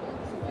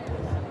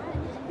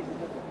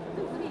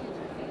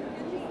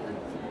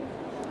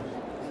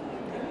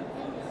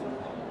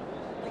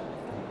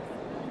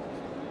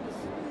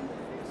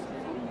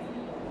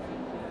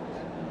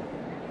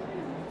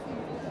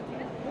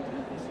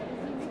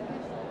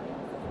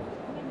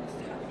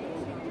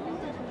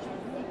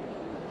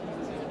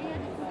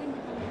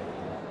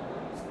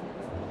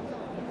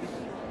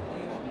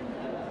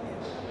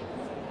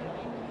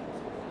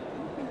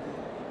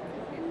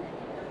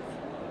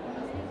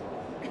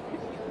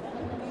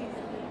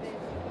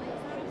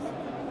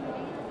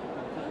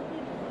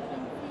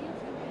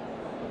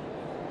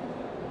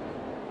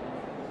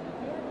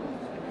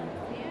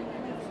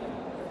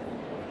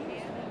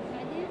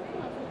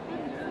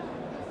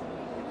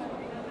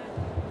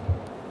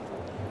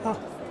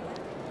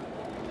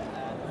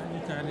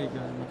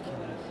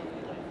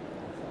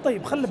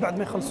 طيب خلي بعد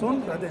ما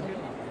يخلصون بعدين.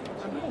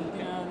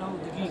 ممكن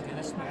دقيقة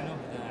نسمع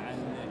نبذة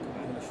عنكم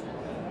عن المشروع.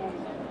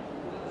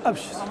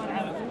 ابشر طبعا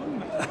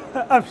عارفون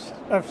ابشر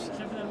ابشر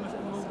شفنا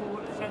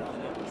الموضوع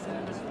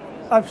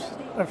ابشر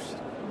ابشر.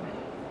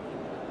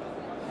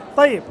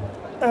 طيب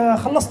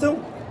خلصتوا؟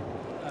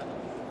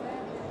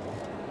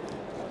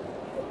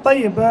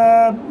 طيب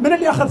من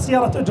اللي اخذ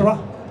سيارة اجرة؟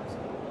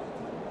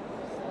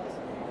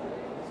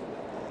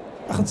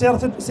 اخذ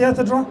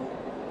سيارة اجرة؟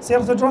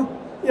 سيارة اجرة؟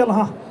 يلا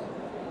ها.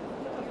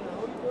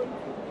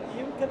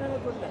 يمكن انا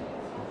اقول لا.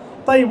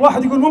 طيب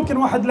واحد يقول ممكن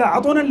واحد لا،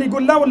 اعطونا اللي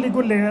يقول لا واللي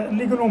يقول لي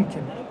اللي يقول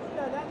ممكن. انا اقول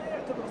لا لانه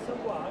يعتبر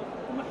سواق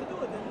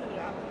ومحدود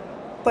العمل.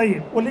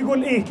 طيب واللي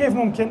يقول ايه كيف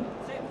ممكن؟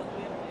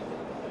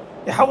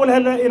 يحولها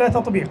الى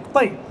تطبيق.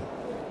 طيب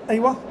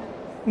ايوه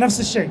نفس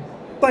الشيء.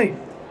 طيب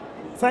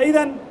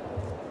فاذا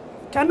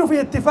كانه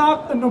في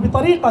اتفاق انه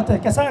بطريقته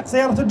كسائق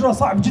سيارة اجرة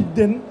صعب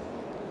جدا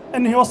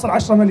انه يوصل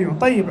 10 مليون.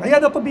 طيب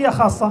عيادة طبية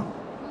خاصة.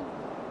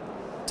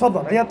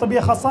 تفضل عيادة طبية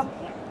خاصة.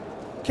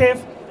 كيف؟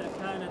 اذا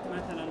كانت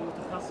مثلا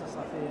متخصصة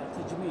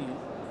في تجميل.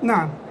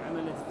 نعم.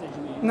 عملية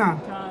التجميل. نعم.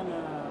 كان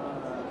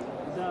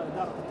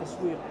إدارة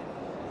التسويق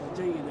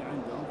جيدة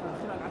عندهم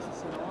فخلال 10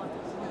 سنوات.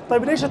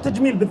 طيب ليش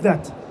التجميل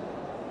بالذات؟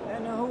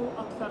 لأنه هو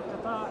أكثر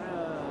قطاع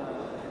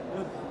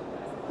ربح.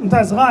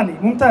 ممتاز غالي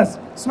ممتاز.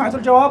 سمعتوا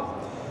الجواب؟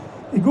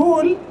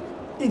 يقول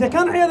إذا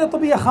كان عيادة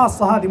طبية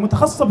خاصة هذه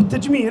متخصصة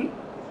بالتجميل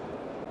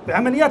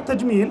بعمليات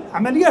تجميل،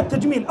 عمليات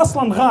تجميل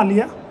أصلا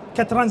غالية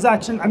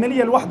كترانزاكشن،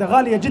 العملية الواحدة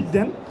غالية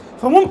جدا،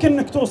 فممكن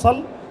إنك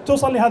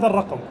توصل لهذا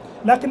الرقم.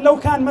 لكن لو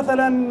كان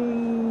مثلا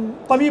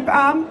طبيب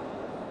عام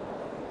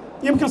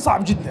يمكن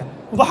صعب جدا.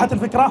 وضحت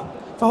الفكرة؟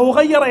 فهو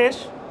غير ايش؟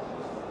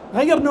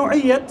 غير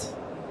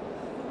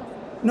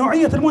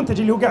نوعية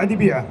المنتج اللي هو قاعد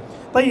يبيعه.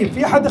 طيب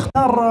في أحد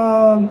اختار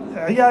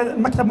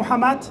مكتب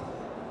محاماة؟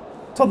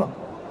 تفضل.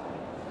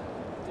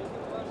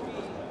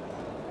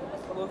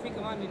 هو في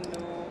كمان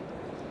انه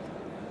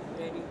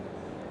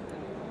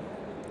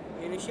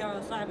يعني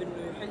اشياء صعب انه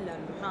يحلها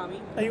المحامي.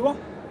 ايوه.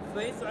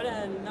 فيدفع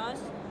عليها الناس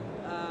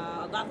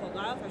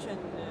اضعاف عشان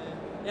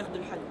ياخذوا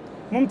الحل.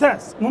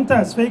 ممتاز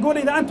ممتاز. فيقول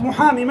اذا انت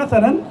محامي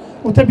مثلا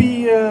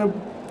وتبي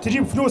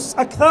تجيب فلوس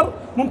اكثر،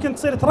 ممكن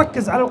تصير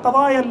تركز على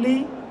القضايا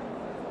اللي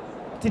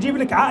تجيب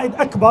لك عائد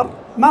اكبر،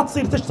 ما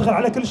تصير تشتغل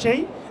على كل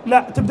شيء،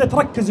 لا تبدا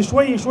تركز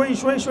شوي شوي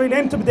شوي شوي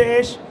لين تبدا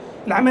ايش؟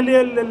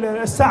 العمليه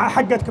الساعه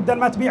حقتك بدل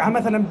ما تبيعها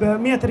مثلا ب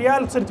 100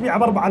 ريال تصير تبيعها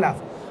ب 4000،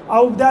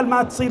 او بدل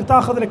ما تصير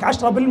تاخذ لك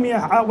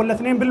 10% ولا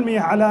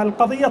 2% على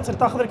القضيه تصير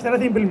تاخذ لك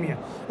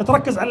 30%.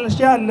 تركز على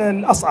الاشياء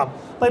الاصعب.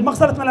 طيب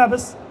مغسله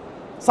ملابس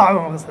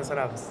صعبه، مغسله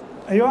ملابس.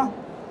 ايوه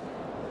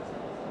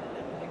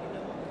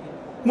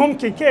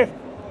ممكن. كيف؟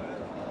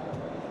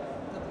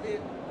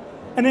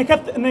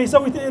 انه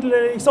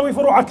يسوي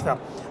فروع اكثر.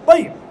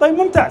 طيب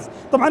ممتاز.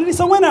 طبعا اللي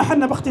سويناه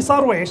احنا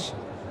باختصار ويش؟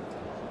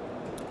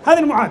 هذه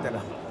المعادله.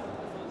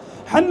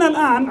 احنا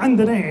الان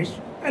عندنا ايش؟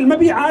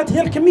 المبيعات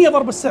هي الكميه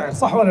ضرب السعر،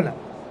 صح ولا لا؟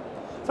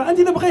 فانت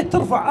اذا بغيت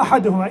ترفع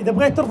احدهما، اذا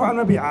بغيت ترفع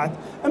المبيعات،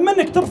 اما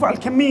انك ترفع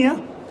الكميه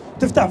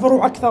تفتح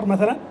فروع اكثر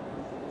مثلا،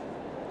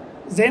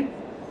 زين،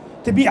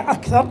 تبيع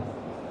اكثر،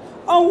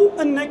 او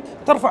انك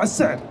ترفع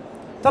السعر.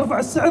 ترفع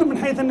السعر من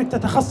حيث انك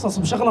تتخصص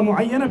بشغله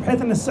معينه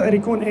بحيث ان السعر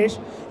يكون ايش؟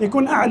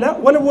 يكون اعلى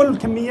ولو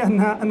الكميه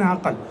انها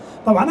اقل.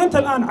 طبعا انت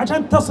الان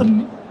عشان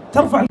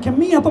ترفع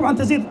الكميه طبعا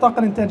تزيد الطاقه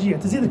الانتاجيه،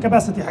 تزيد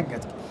الكباسيتي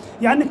حقتك.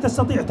 يعني انك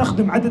تستطيع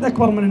تخدم عدد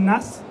اكبر من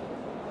الناس.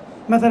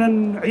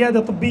 مثلا عياده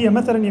طبيه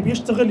مثلا يبي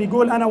يشتغل،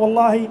 يقول انا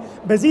والله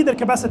بزيد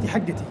الكباسيتي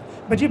حقتي،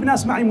 بجيب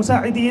ناس معي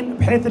مساعدين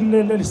بحيث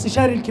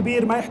الاستشاري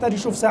الكبير ما يحتاج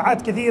يشوف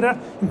ساعات كثيره.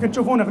 يمكن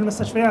تشوفونه في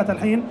المستشفيات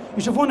الحين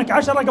يشوفونك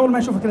 10 قبل ما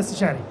يشوفك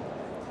الاستشاري،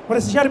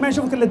 والاستشاري ما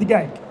يشوفك الا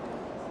دقائق،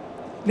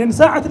 لان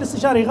ساعه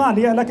الاستشاري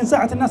غاليه لكن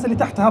ساعه الناس اللي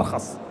تحتها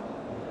ارخص،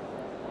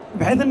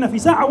 بحيث انه في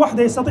ساعه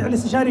واحده يستطيع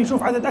الاستشاري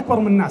يشوف عدد اكبر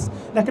من الناس.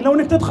 لكن لو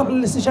انك تدخل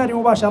للاستشاري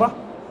مباشره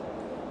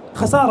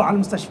خساره على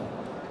المستشفى.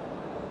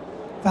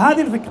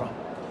 فهذه الفكره.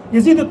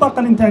 يزيد الطاقه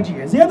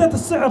الانتاجيه. زياده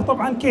السعر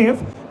طبعا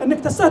كيف؟ انك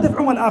تستهدف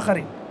عملاء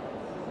اخرين.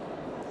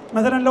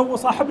 مثلا لو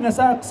صاحبنا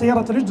سائق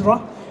سياره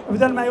الاجره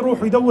بدل ما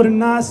يروح يدور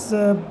الناس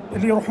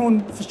اللي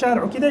يروحون في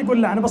الشارع وكذا،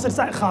 يقول لا انا بصير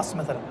سائق خاص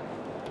مثلا،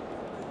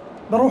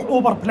 بروح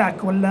اوبر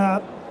بلاك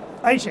ولا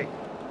اي شيء،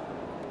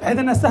 بحيث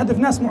ان استهدف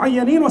ناس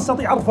معينين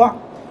واستطيع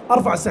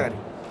ارفع سعري.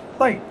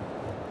 طيب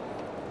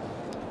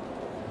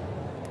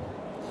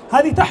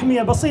هذه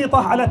تحميه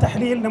بسيطه على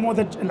تحليل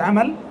نموذج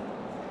العمل.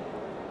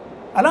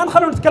 الان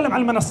خلونا نتكلم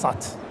عن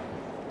المنصات.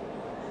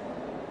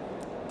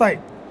 طيب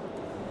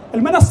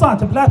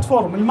المنصات،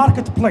 بلاتفورم،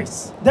 الماركت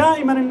بليس،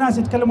 دائما الناس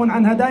يتكلمون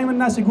عنها. دائما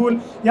الناس يقول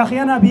يا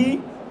اخي انا ابي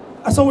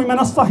اسوي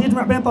منصه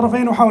يجمع بين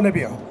طرفين واحاول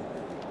ابيعه.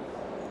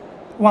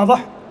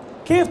 واضح؟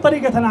 كيف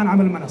طريقة الآن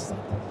عمل المنصة؟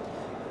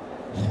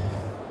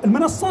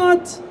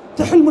 المنصات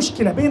تحل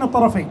مشكلة بين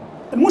الطرفين.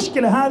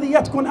 المشكلة هذه يا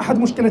تكون أحد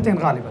مشكلتين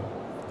غالبا.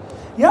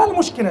 يا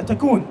المشكلة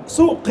تكون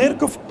سوق غير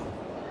كفء،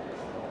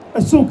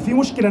 السوق في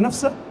مشكلة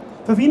نفسه،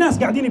 ففي ناس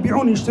قاعدين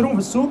يبيعون ويشترون في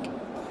السوق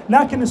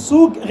لكن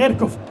السوق غير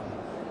كفء،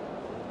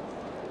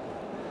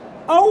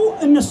 أو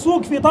أن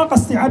السوق في طاقة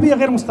استيعابية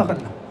غير مستغلة.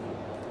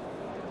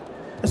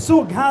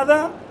 السوق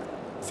هذا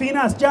في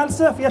ناس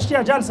جالسه في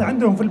اشياء جالسه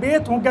عندهم في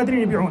البيت وهم قادرين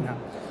يبيعونها،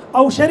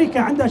 او شركه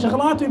عندها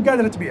شغلات وهي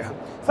قادره تبيعها،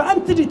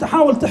 فانت تجي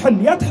تحاول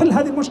تحل، يا تحل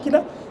هذه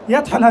المشكله يا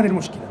تحل هذه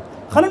المشكله.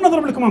 خلينا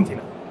نضرب لكم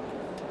امثله.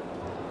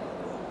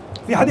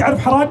 في احد يعرف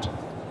حراج؟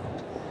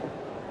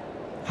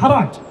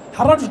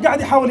 حراج وش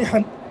قاعد يحاول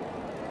يحل؟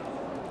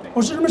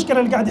 وش المشكله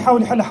اللي قاعد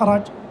يحاول يحلها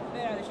حراج؟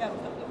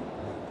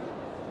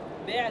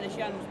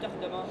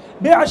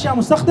 بيع اشياء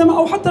مستخدمه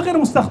او حتى غير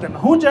مستخدمه.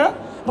 هو جاء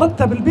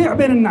رتب البيع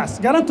بين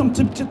الناس، قال انتم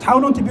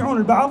تحاولون تبيعون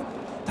البعض،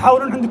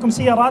 تحاولون عندكم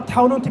سيارات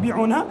تحاولون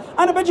تبيعونها،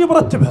 انا بجي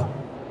برتبها،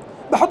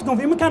 بحطكم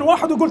في مكان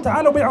واحد وقول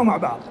تعالوا بيعوا مع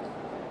بعض.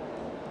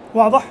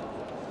 واضح؟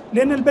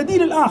 لان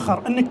البديل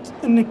الاخر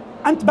انك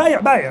انت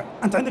بايع،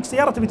 انت عندك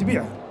سياره تبي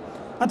تبيعها،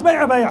 انت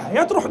بايعها،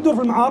 يا تروح تدور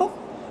في المعارض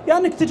يا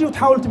انك تجي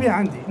وتحاول تبيع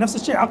عندي. نفس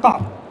الشيء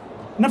عقار،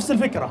 نفس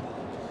الفكره،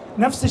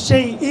 نفس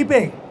الشيء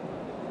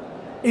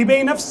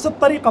ايباي نفس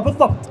الطريقه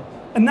بالضبط.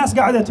 الناس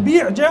قاعده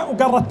تبيع، جاء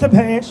وقال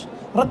رتبها ايش؟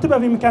 رتبها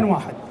في مكان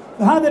واحد.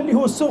 فهذا اللي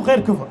هو السوق غير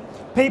كفء.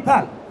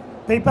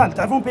 باي بال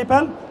تعرفون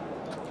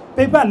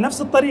باي بال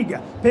نفس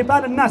الطريقه. باي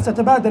بال الناس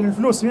تتبادل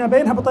الفلوس فيما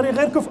بينها بطريقه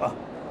غير كفءه،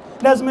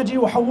 لازم اجي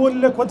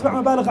واحول لك وادفع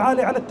مبالغ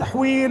عاليه على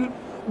التحويل.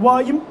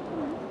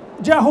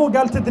 جاء هو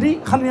قال تدري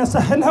خليني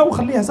اسهلها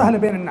وخليها سهله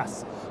بين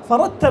الناس،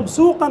 فرتب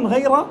سوقا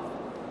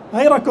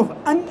غير كفء،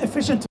 ان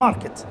افيشنت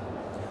ماركت.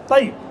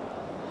 طيب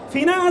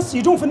في ناس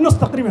يجون في النص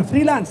تقريبا،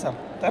 فريلانسر.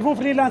 تعرفون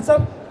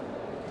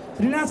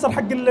فريلانسر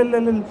حق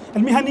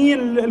المهنيين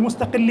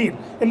المستقلين،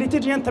 اللي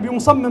تجي انت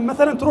بمصمم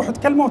مثلا تروح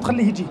تكلمه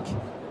وتخليه يجيك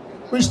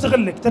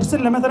ويشتغل لك،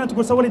 ترسل له مثلا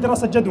تقول سوي لي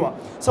دراسه جدوى،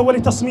 سوي لي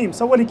تصميم،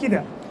 سوي لي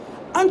كذا.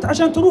 انت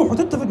عشان تروح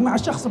وتتفق مع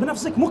الشخص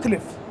بنفسك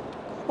مكلف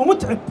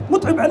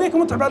ومتعب عليك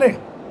ومتعب عليه.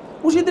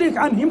 وش يدريك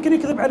عنه؟ يمكن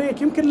يكذب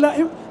عليك، يمكن لا،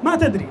 ما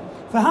تدري.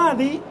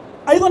 فهذه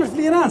ايضا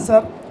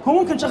الفريلانسر هو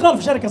ممكن شغال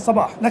في شركه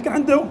الصباح لكن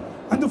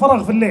عنده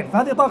فراغ في الليل،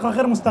 فهذه طاقه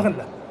غير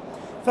مستغله.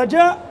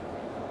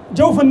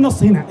 جو في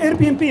النص هنا اير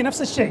بي ام بي.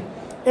 نفس الشيء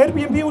اير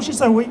بي ام بي وش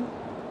يسوي؟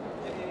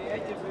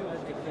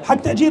 حق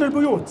تأجير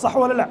البيوت، صح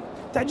ولا لا؟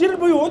 تأجير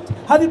البيوت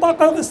هذه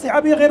طاقة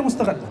استيعابية غير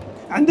مستغلة.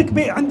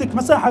 عندك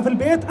مساحة في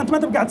البيت أنت ما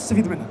تبقى قاعد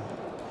تستفيد منها.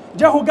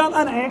 جاء هو قال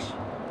أنا إيش؟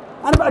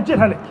 أنا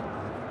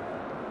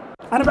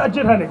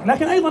بأجرها لك،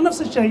 لكن أيضا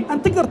نفس الشيء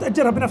أنت تقدر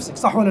تأجرها بنفسك،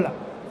 صح ولا لا؟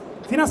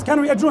 في ناس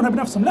كانوا يأجرونها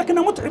بنفسهم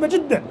لكنها متعبة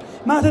جدا،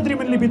 ما تدري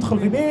من اللي بيدخل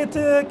في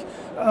بيتك.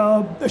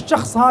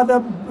 الشخص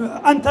هذا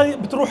أنت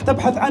بتروح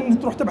تبحث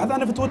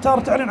عنه في تويتر،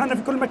 تعلن عنه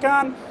في كل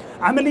مكان.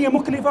 عملية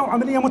مكلفة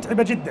وعملية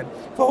متعبة جدا.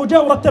 فهو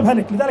جاء ورتبها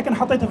لك، لذلك أنا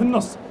حطيتها في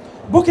النص.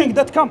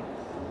 booking.com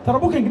ترى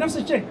بوكينج نفس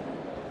الشيء،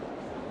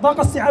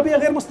 طاقة استيعابية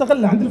غير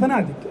مستغلة عند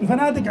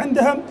الفنادق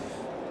عندها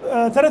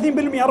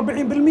 30%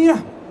 40%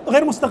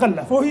 غير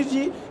مستغلة. فهو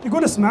يجي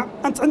يقول اسمع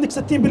أنت عندك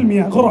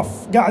 60% غرف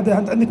قاعدة،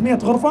 أنت عندك 100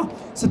 غرفة،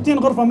 60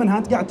 غرفة منها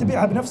أنت قاعد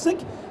تبيعها بنفسك،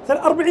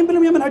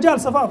 40% منها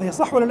جالسة فاضية،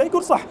 صح ولا لا؟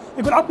 يقول صح،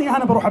 يقول عطني إياها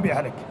أنا بروح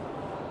أبيعها لك.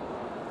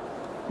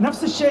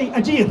 نفس الشيء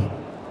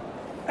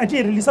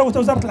أجير اللي سوته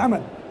وزارة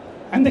العمل،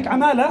 عندك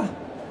عمالة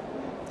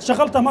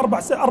شغلتهم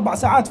 4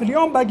 ساعات في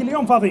اليوم، باقي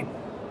اليوم فاضيين،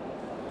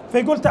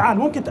 فيقول تعال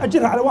ممكن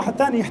تأجرها على واحد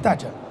ثاني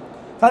يحتاجها.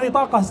 فهذه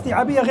طاقة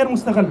استيعابية غير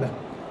مستغلة.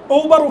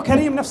 أوبر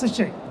وكريم نفس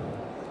الشيء،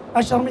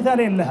 أشهر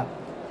مثالين لها.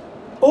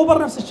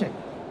 أوبر نفس الشيء،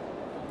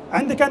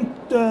 عندك أنت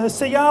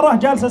السيارة،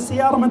 جالسة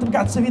السيارة ما أنت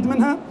قاعد تستفيد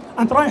منها،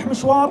 أنت رايح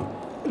مشوار،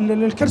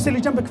 الكرسي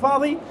اللي جنبك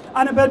فاضي،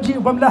 أنا بجي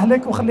وبملاه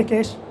لك وأخليك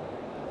إيش؟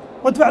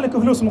 وأدفع لك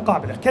فلوس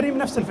مقابلة. كريم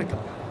نفس الفكرة.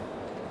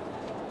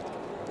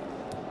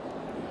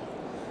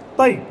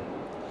 طيب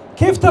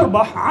كيف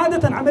تربح؟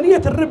 عادة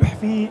عملية الربح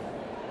في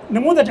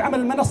نموذج عمل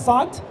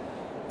المنصات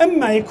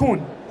إما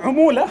يكون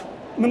عمولة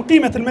من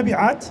قيمة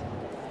المبيعات،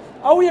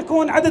 أو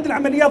يكون عدد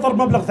العمليات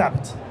ضرب مبلغ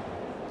ثابت،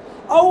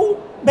 أو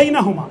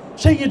بينهما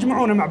شيء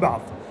يجمعونه مع بعض،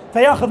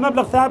 فياخذ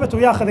مبلغ ثابت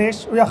وياخذ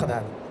إيش؟ وياخذ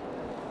هذا.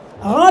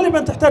 غالبا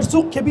تحتاج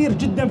سوق كبير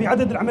جدا في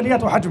عدد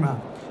العمليات وحجمها.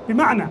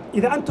 بمعنى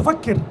إذا أنت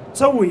تفكر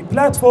تسوي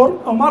بلاتفورم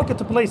أو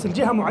ماركت بليس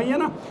لجهة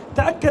معينة،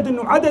 تأكد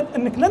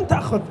أنك لن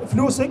تأخذ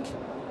فلوسك،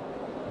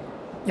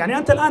 يعني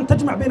أنت الآن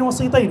تجمع بين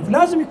وسيطين،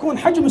 فلازم يكون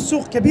حجم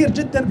السوق كبير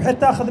جدا بحيث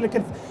تأخذ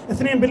لك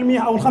 2%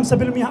 أو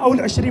 5% أو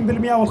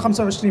 20% أو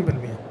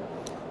 25%.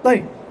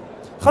 طيب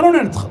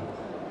خلونا ندخل،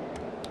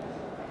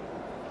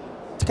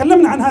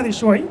 تكلمنا عن هذه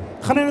شوي،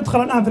 خلينا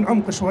ندخل الآن في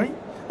العمق شوي.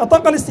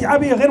 الطاقة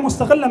الاستيعابية غير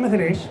مستغلة مثل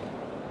إيش؟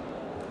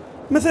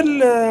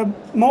 مثل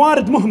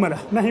موارد مهملة،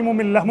 ما هي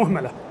مملة،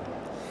 مهملة.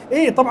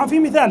 طبعا في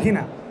مثال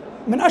هنا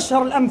من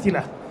أشهر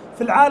الأمثلة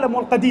في العالم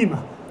والقديمة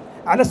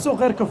على السوق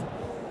غير كفء،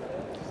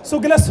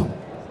 سوق الأسهم.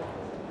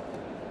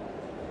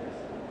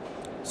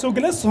 سوق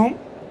الأسهم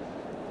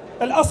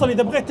الأصل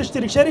إذا بغيت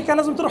تشتري شركة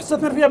لازم تروح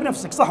تستثمر فيها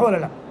بنفسك، صح ولا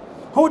لا؟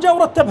 هو جاء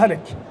ورتبها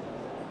لك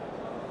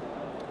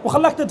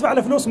وخلاك تدفع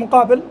له فلوس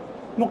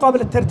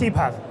مقابل الترتيب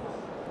هذا،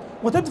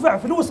 وتدفع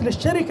فلوس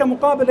للشركة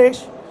مقابل إيش؟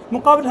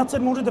 مقابل إنها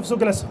تصير موجودة في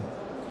سوق الأسهم.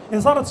 إذا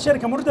صارت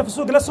الشركة موجودة في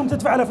سوق الأسهم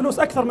تدفع لها فلوس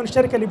أكثر من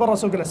الشركة اللي برا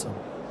سوق الأسهم،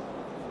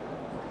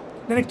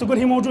 لأنك تقول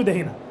هي موجودة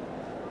هنا.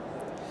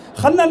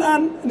 خلنا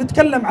الآن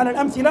نتكلم عن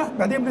الأمثلة،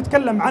 بعدين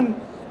بنتكلم عن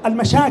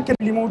المشاكل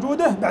اللي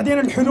موجودة، بعدين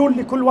الحلول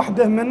لكل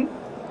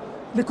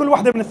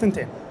واحدة من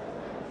الثنتين.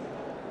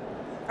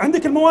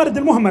 عندك الموارد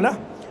المهملة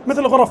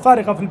مثل غرف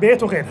فارغة في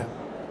البيت وغيرها،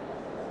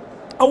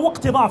 أو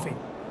وقت إضافي.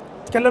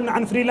 تكلمنا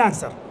عن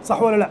فريلانسر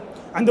صح ولا لا؟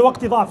 عنده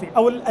وقت إضافي،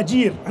 أو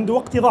الأجير عنده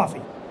وقت إضافي.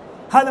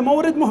 هذا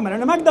مورد مهمل،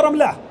 أنا ما أقدر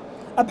أملاه،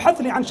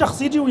 أبحث لي عن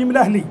شخص يجي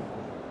ويملاه لي.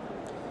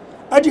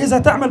 أجهزة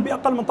تعمل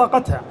بأقل من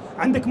طاقتها،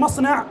 عندك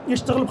مصنع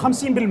يشتغل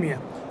ب50%،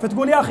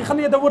 فتقول يا أخي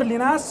خليني أدور لي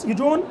ناس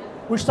يجون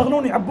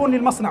ويشتغلون يعبون لي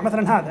المصنع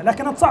مثلا هذا،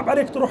 لكن صعب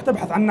عليك تروح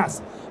تبحث عن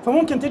ناس،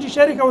 فممكن تجي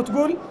شركة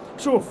وتقول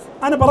شوف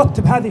أنا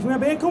برتب هذه فيما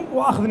بينكم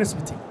وآخذ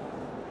نسبتي.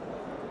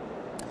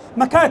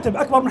 مكاتب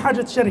أكبر من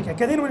حاجة الشركة،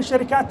 كثير من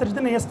الشركات تجد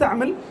أنه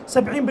يستعمل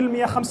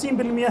 70%،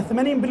 50%،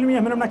 80%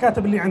 من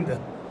المكاتب اللي عنده.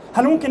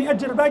 هل ممكن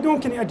يأجر الباقي؟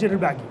 ممكن يأجر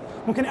الباقي،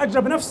 ممكن يأجر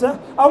بنفسه،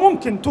 أو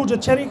ممكن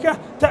توجد شركة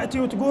تأتي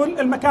وتقول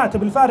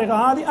المكاتب الفارغة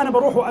هذه أنا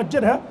بروح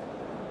وأجرها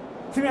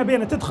فيما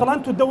بين، تدخل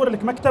أنت وتدور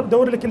لك مكتب،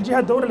 تدور لك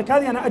الجهة، تدور لك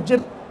هذه، أنا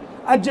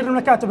أجر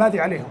المكاتب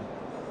هذه عليهم.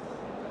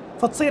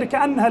 فتصير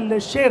كأنها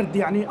الشيرد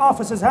يعني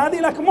أوفيسز هذه،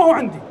 لكن ما هو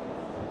عندي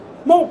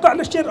موقع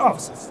للشيرد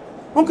أوفيسز.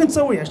 ممكن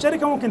تسويها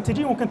الشركة، ممكن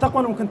تجي، ممكن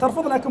تقبل، ممكن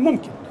ترفض، لكن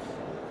ممكن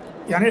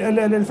يعني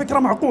الفكرة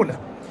معقولة.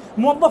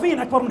 موظفين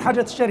أكبر من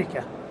حاجة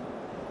الشركة،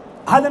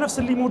 هذا نفس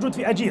اللي موجود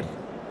في أجير.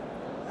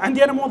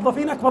 عندي أنا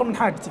موظفين أكبر من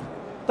حاجتي،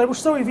 طيب وش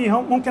أسوي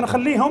فيهم؟ ممكن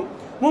أخليهم،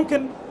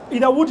 ممكن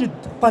إذا وجد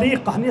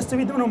طريقة أن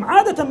يستفيد منهم.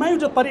 عادة ما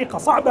يوجد طريقة،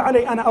 صعبة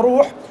علي أنا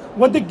أروح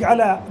وأدق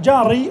على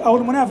جاري أو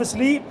المنافس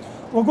لي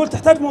وأقول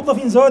تحتاج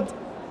موظفين زود،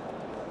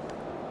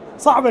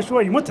 صعبة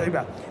شوي،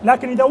 متعبة.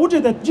 لكن إذا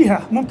وجدت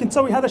جهة ممكن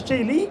تسوي هذا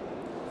الشيء لي،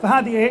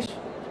 فهذه إيش؟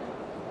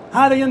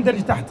 هذا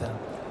يندرج تحتها.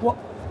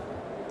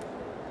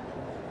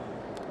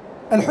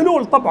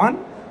 الحلول طبعاً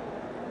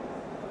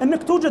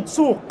أنك توجد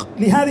سوق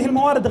لهذه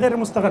الموارد غير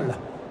المستغلة،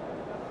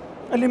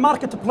 اللي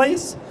ماركت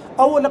بليس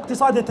أو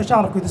الاقتصاد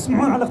التشاركي،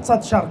 تسمعون عن الاقتصاد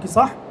التشاركي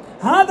صح؟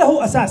 هذا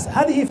هو أساسه،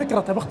 هذه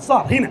فكرته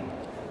باختصار هنا.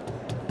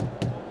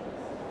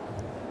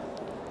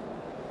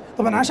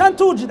 طبعا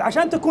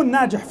عشان تكون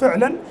ناجح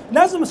فعلا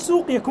لازم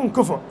السوق يكون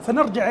كفؤ.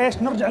 فنرجع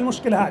ايش؟ نرجع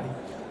المشكلة هذه.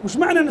 وش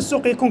معنى ان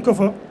السوق يكون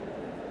كفؤ؟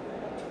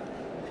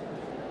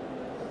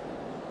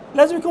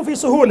 لازم يكون في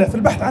سهولة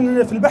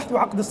في البحث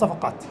وعقد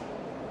الصفقات.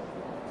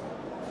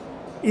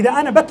 إذا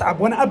أنا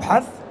بتعب وأنا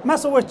أبحث ما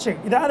سويت شيء،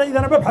 إذا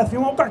أنا ببحث في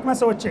موقعك ما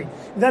سويت شيء.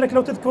 لذلك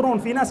لو تذكرون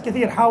في ناس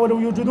كثير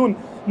حاولوا يوجدون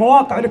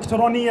مواقع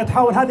إلكترونية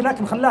تحاول هذه،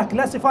 لكن خلاها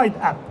كلاسيفايد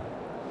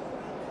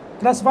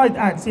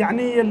ادز،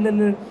 يعني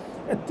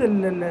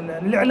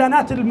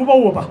الإعلانات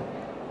المبوبة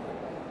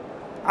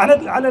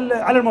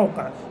على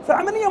الموقع.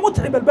 فعملية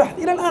متعبة البحث،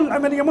 إلى الآن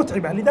العملية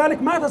متعبة،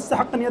 لذلك ما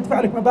تستحق أن يدفع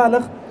لك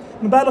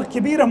مبالغ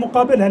كبيرة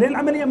مقابلها، لأن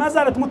العملية ما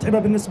زالت متعبة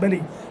بالنسبة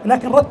لي،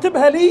 لكن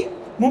رتبها لي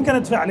ممكن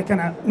أدفع لك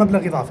أنا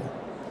مبلغ إضافي.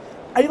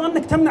 أيضا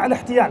أنك تمنع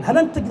الاحتيال، هل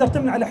أنت تقدر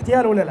تمنع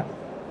الاحتيال ولا لا؟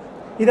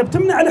 إذا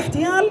بتمنع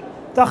الاحتيال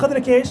تأخذ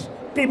لك إيش؟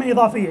 قيمة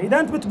إضافية. إذا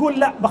أنت بتقول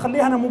لا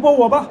بخليها أنا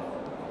مبوبة،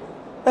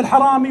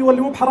 الحرامي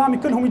واللي مو بحرامي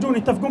كلهم يجون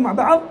يتفقون مع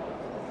بعض،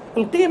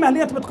 القيمة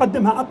اللي أنت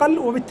بتقدمها أقل،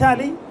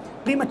 وبالتالي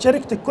قيمة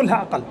شركتك كلها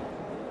أقل.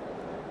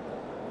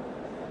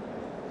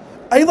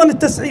 أيضا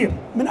التسعير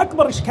من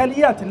أكبر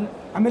إشكاليات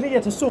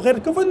عملية السوق غير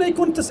الكفؤ، إنه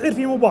يكون التسعير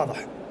فيه مو واضح.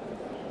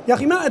 يا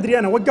أخي ما أدري،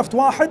 أنا وقفت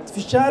واحد في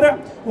الشارع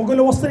وأقول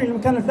له وصلني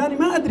للمكان الفلاني،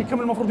 ما أدري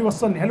كم المفروض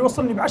يوصلني، هل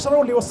يوصلني ب10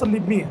 ولا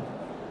يوصلني ب100؟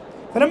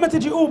 فلما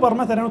تجي أوبر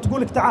مثلا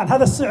وتقول لك تعال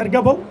هذا السعر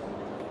قبل،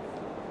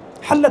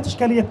 حلت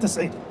إشكالية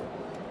التسعير.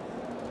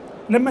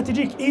 لما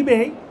تجيك إي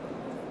باي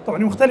طبعا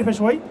مختلفة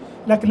شوي،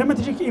 لكن لما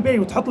تجيك إي باي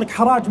وتحط لك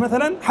حراج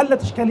مثلا،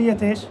 حلت إشكالية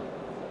إيش؟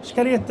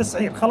 إشكالية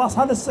التسعير. خلاص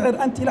هذا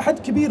السعر أنت إلى حد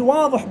كبير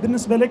واضح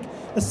بالنسبة لك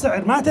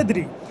السعر، ما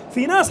تدري.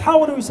 في ناس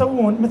حاولوا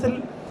يسوون مثل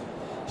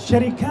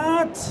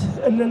شركات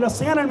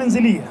الصيانة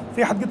المنزلية،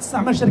 في أحد قد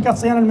استعمل شركات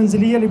الصيانة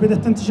المنزلية اللي بدأت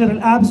تنتشر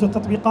الآبس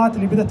والتطبيقات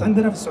اللي بدأت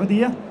عندنا في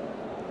السعودية؟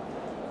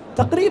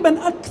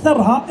 تقريبا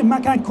أكثرها إن ما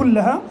كان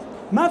كلها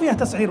ما فيها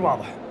تسعير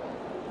واضح،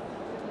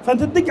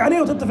 فأنت تدق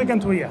عليه وتتفق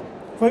أنت وياه،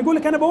 فيقول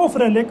لك أنا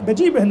بوفر لك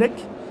بجيبه لك،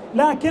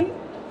 لكن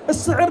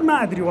السعر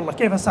ما أدري والله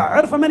كيف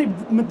أسعر، فماني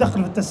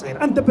متدخل في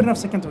التسعير، أنت دبر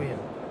نفسك أنت وياه.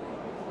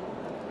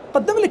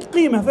 قدم لك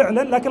قيمة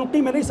فعلا، لكن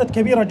القيمة ليست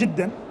كبيرة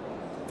جدا،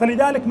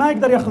 فلذلك ما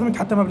يقدر يأخذ منك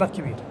حتى مبلغ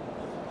كبير.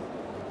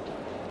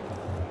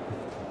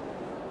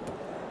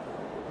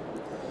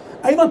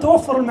 أيضا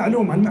توفر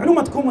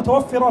المعلومة تكون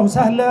متوفرة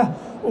وسهلة،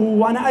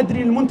 وأنا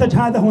أدري المنتج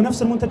هذا هو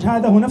نفس المنتج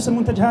هذا هو نفس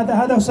المنتج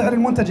هذا هو سعر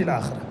المنتج إلى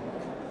آخره.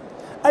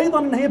 أيضا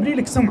أنه يبري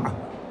لك سمعة،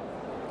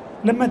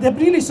 لما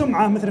تبري لي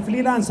سمعة مثل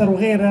فريلانسر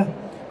وغيره،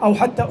 أو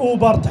حتى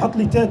أوبر تحط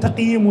لي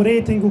تقييم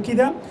وريتنج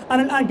وكذا،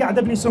 أنا الآن قاعد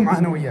أبني سمعة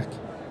أنا وياك.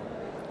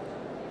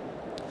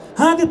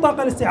 هذه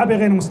الطاقة الاستيعابية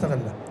غير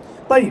مستغلة.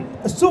 طيب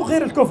السوق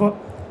غير الكفؤ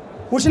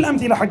وش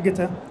الأمثلة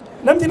حقته؟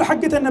 الأمثلة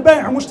حقته أن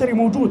بائع ومشتري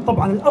موجود،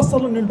 طبعا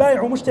الأصل أن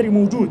البائع ومشتري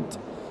موجود،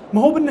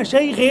 ما هو بأنه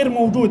شيء غير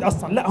موجود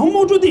أصلا، لا هم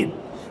موجودين،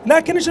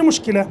 لكن إيش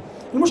المشكلة؟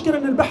 المشكلة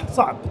أن البحث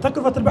صعب،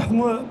 تكلفة البحث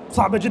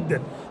صعبة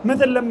جدا،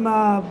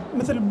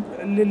 مثل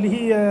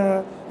اللي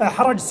هي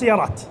حراج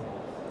السيارات.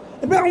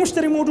 البائع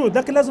ومشتري موجود،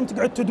 لكن لازم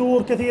تقعد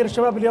تدور كثير.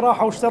 الشباب اللي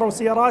راحوا واشتروا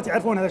سيارات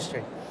يعرفون هذا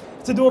الشيء،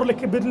 تدور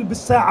لك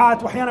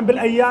بالساعات واحيانا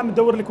بالايام،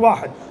 تدور لك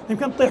واحد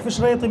يمكن تطيح في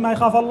شريطي ما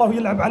يخاف الله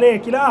ويلعب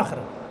عليك الى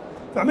اخره.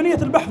 فعملية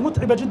البحث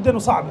متعبة جدا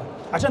وصعبة.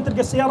 عشان تلقى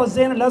السيارة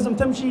الزينة لازم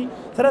تمشي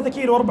 3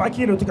 كيلو 4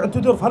 كيلو وتقعد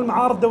تدور في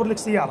هالمعارض تدور لك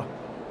سيارة.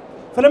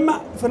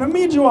 فلما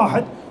يجي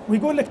واحد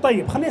ويقول لك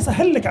طيب خليني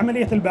اسهل لك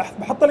عملية البحث،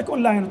 بحط لك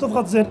اونلاين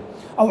وتضغط زر،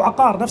 او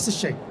عقار نفس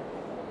الشيء.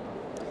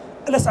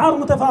 الاسعار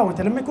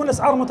متفاوتة، لما يكون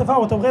الاسعار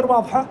متفاوتة وغير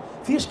واضحة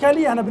في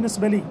اشكالية. انا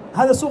بالنسبة لي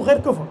هذا سوق غير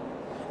كفء.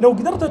 لو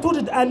قدرت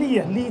توجد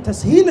آلية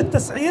لتسهيل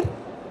التسعير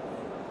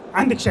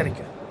عندك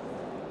شركة.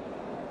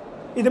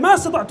 إذا ما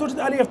استطعت توجد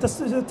آلية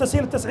في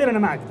تسهيل التسعير أنا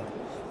ما أقدر.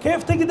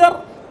 كيف تقدر؟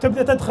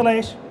 تبدأ تدخل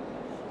إيش؟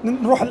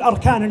 نروح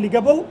الأركان اللي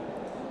قبل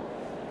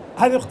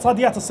هذه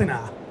اقتصاديات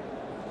الصناعة.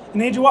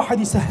 إنه يجي واحد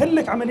يسهل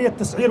لك عملية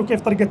التسعير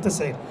وكيف طريقة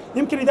التسعير.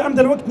 يمكن إذا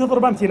أمدى الوقت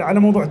نضرب أمثلة على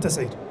موضوع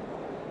التسعير.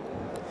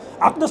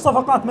 عقد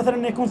الصفقات مثلا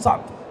إنه يكون صعب.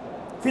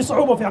 في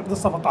صعوبة في عقد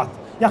الصفقات.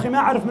 يا أخي ما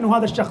أعرف من هو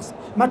هذا الشخص.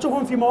 ما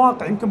تشوفون في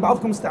مواقع يمكن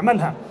بعضكم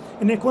استعملها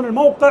إنه يكون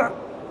الموقع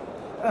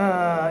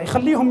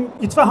يخليهم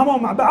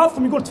يتفاهمون مع بعض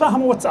ثم يقول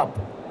تفاهموا واتساب.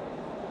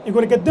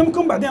 يقول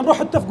يقدمكم بعدين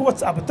روحوا اتفقوا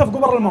واتساب، اتفقوا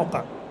برا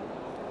الموقع.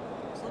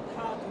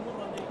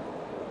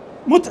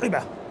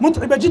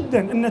 متعبة جدا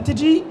ان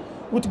تجي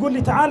وتقول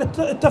لي تعال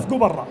اتفقوا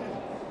برا.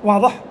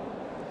 واضح؟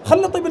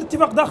 خلنا طيب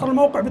الاتفاق داخل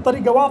الموقع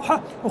بطريقة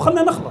واضحة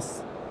وخلنا نخلص.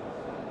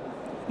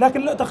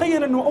 لكن لا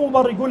تخيل انه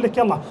اوبر يقول لك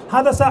يلا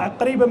هذا سائق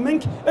قريبا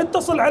منك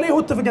اتصل عليه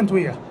واتفق انت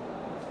وياه.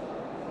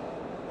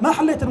 ما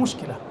حليت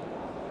المشكلة.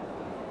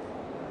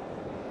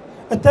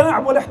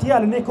 التلاعب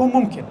والاحتيال انه يكون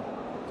ممكن.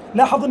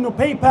 لاحظ انه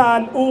باي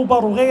بال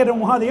اوبر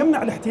وغيرهم وهذا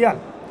يمنع الاحتيال،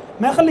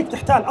 ما يخليك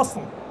تحتال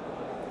اصلا.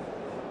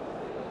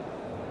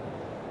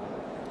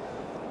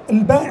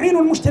 البائعين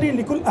والمشترين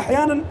لكل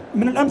احيانا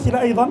من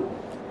الامثله ايضا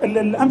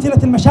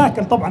الامثله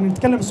المشاكل طبعا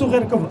نتكلم في سوق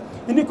غير كفر،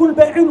 انه يكون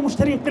البائعين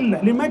والمشترين قله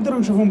اللي ما يقدرون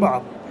يشوفون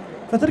بعض.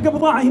 فتلقى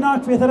بضاعه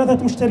هناك في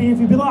 3 مشترين،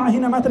 في بضاعه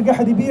هنا ما تلقى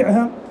احد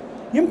يبيعها.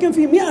 يمكن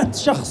في 100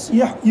 شخص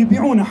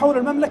يبيعونها حول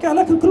المملكه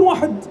لكن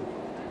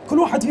كل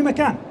واحد في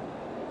مكان.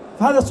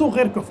 فهذا سوق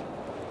غير كفر.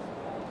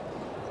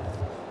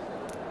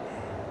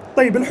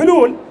 طيب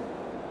الحلول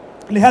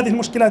لهذه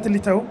المشكلات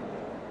اللي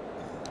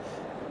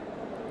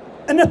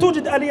أن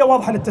توجد آلية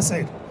واضحة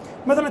للتسعير.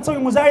 مثلا تسوي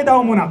مزايدة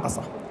أو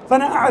مناقصة،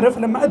 فأنا أعرف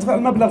لما أدفع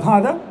المبلغ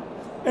هذا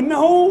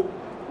أنه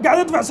قاعد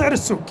أدفع سعر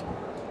السوق.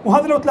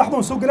 وهذا لو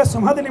تلاحظون سوق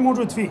الأسهم هذا اللي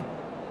موجود فيه.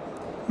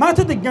 ما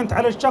تدق أنت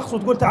على الشخص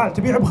وتقول تعال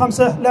تبيع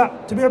ب5 لا،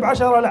 تبيع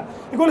ب10 لا،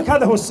 يقول لك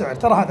هذا هو السعر،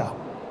 ترى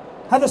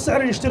هذا السعر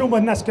اللي يشترون به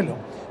الناس كلهم.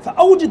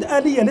 فأوجد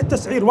آلية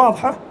للتسعير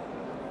واضحة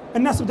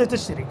الناس بدها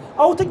تشتري.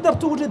 او تقدر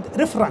توجد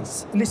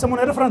ريفرنس اللي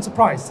يسمونه ريفرنس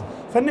برايس،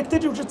 فانك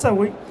تجي وش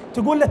تسوي؟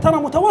 تقول له ترى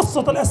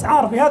متوسط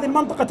الاسعار في هذه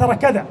المنطقه ترى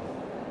كذا.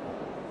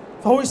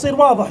 فهو يصير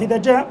واضح اذا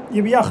جاء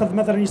يبي ياخذ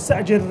مثلا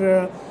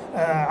يستاجر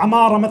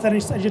عماره، مثلا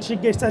يستاجر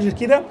شقه، يستاجر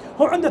كذا،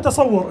 هو عنده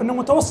تصور انه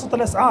متوسط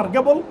الاسعار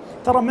قبل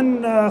ترى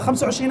من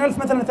 25,000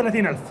 مثلا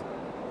 30,000.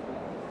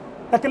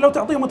 لكن لو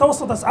تعطيه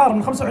متوسط اسعار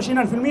من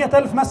 25,000 ل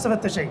 100,000 ما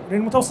استفدت شيء، لان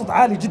المتوسط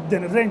عالي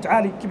جدا، الرينج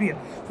عالي كبير،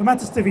 فما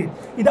تستفيد.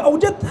 اذا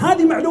اوجدت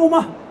هذه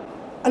معلومه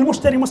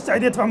المشتري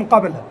مستعد يدفع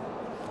مقابلها.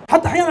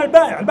 حتى احيانا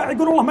البائع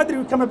يقول والله ما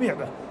ادري كم ابيع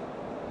به.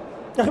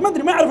 يا اخي ما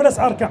ادري، ما اعرف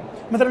الاسعار كم.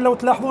 مثلا لو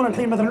تلاحظون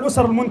الحين مثلا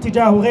الاسر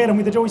المنتجه وغيرهم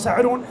اذا جو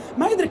يسعرون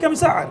ما يدري كم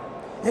يسعر.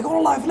 يقول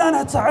والله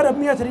فلانه تسعرها ب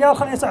 100 ريال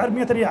خليني اسعر ب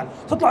 100 ريال،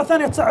 تطلع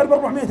الثانيه تسعر ب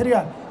 400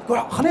 ريال، يقول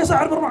خليني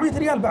اسعر ب 400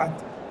 ريال بعد.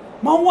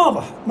 ما هو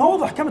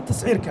واضح كم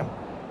التسعير كم.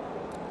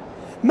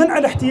 منع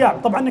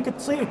الاحتيال، طبعا انك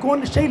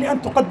يكون الشيء اللي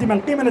انت تقدمه،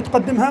 القيمه اللي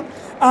تقدمها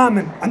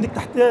امن، عندك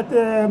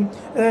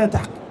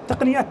تحت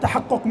تقنيات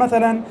تحقق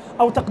مثلا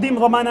او تقديم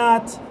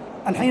ضمانات.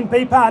 الحين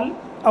باي بال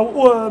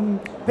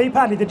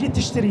اذا جيت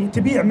تشتري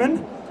تبيع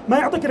منه ما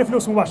يعطيك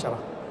الفلوس مباشره،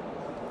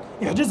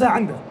 يحجزها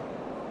عنده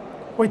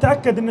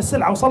ويتاكد ان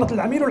السلعه وصلت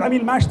للعميل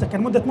والعميل ما اشتكى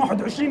لمده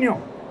 21 يوم،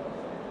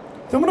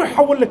 ثم يروح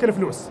يحول لك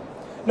الفلوس.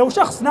 لو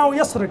شخص ناوي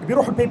يسرق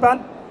بيروح الباي بال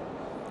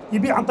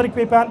يبيع عن طريق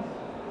باي بال،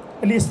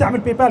 اللي يستعمل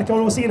باي بال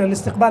كوسيله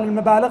لاستقبال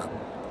المبالغ،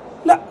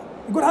 لا،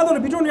 يقول هذول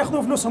بيجون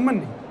ياخذون فلوسهم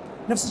مني.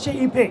 نفس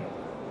الشيء اي باي.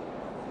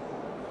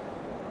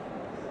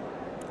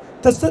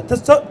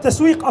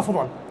 تسويق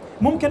افضل.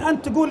 ممكن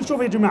انت تقول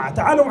شوف يا جماعه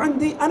تعالوا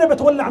عندي انا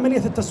بتولى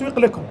عمليه التسويق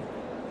لكم.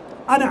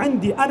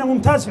 انا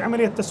ممتاز في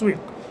عمليه التسويق.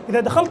 اذا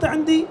دخلت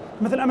عندي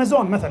مثل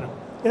امازون مثلا،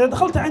 اذا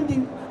دخلت عندي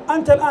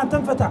انت الان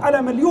تنفتح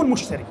على 1,000,000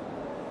 مشتري.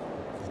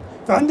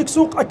 فعندك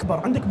سوق اكبر،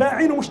 عندك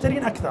بائعين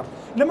ومشترين اكثر.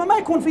 لما ما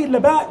يكون فيه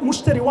الا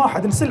مشتري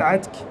واحد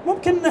لسلعتك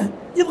ممكن انه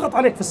يضغط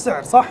عليك في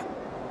السعر، صح؟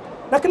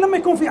 لكن لما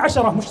يكون في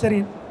 10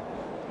 مشترين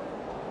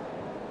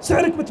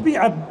سعرك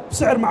بتبيعه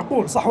بسعر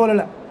معقول، صح ولا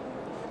لا؟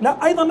 لا،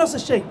 ايضا نفس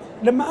الشيء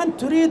لما انت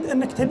تريد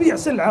انك تبيع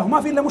سلعه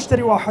وما في الا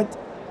مشتري واحد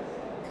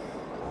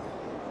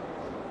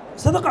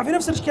ستقع في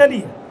نفس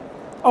الاشكاليه،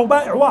 او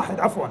بائع واحد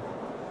عفوا،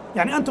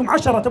 يعني انتم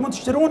 10 تبون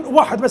تشترون،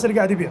 واحد بس اللي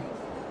قاعد يبيع،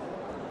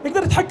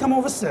 يقدر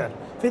يتحكموا في السعر.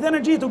 فاذا انا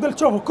جيت وقلت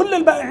شوفوا كل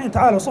البائعين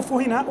تعالوا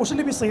صفوا هنا، وش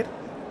اللي بيصير؟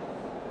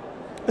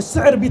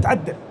 السعر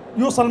بيتعدل،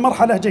 يوصل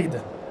لمرحله جيده،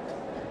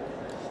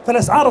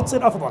 فالاسعار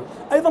تصير افضل.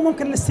 ايضا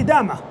ممكن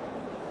الاستدامه.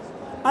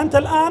 انت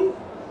الان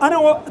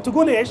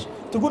تقول ايش؟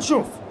 تقول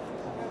شوف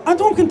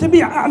انت ممكن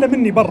تبيع اعلى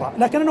مني برا،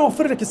 لكن انا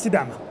اوفر لك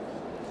استدامه،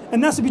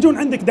 الناس بيجون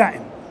عندك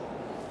دائم.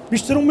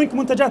 بيشترون منك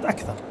منتجات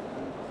اكثر.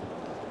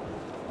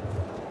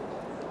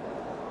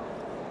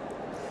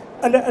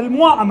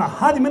 المواءمه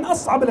هذه من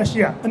اصعب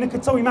الاشياء، انك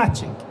تسوي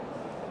ماتشنج،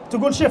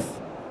 تقول شوف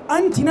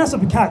انت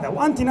يناسبك هذا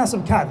وانت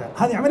يناسبك هذا.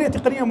 هذه عمليه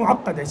تقنيه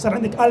معقده، يصير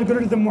عندك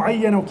الجوريثم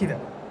معينه وكذا.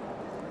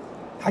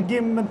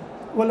 حقين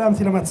ولا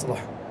امثله ما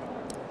تصلح.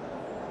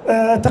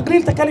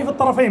 تقليل تكاليف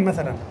الطرفين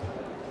مثلا.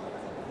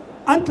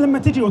 انت لما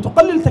تجي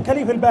وتقلل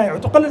تكاليف البائع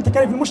وتقلل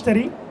تكاليف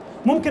المشتري،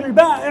 ممكن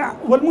البائع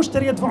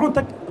والمشتري يدفعون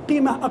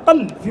قيمه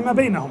اقل فيما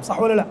بينهم،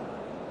 صح ولا لا؟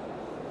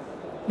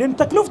 لان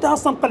تكلفته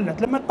اصلا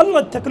قلت. لما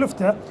قلت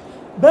تكلفته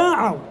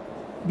باعوا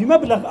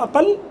بمبلغ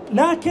اقل،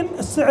 لكن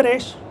السعر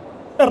ايش؟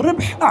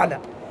 الربح اعلى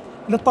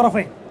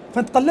للطرفين،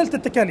 فانت قللت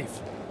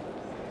التكاليف.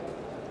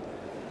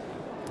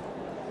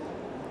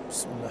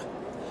 بسم الله.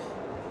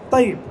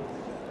 طيب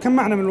كم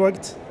معنا من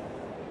الوقت؟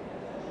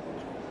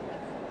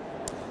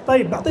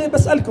 طيب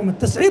بسألكم،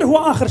 التسعير هو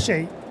آخر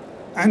شيء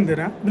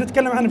عندنا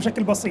بنتكلم عنه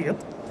بشكل بسيط.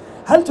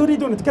 هل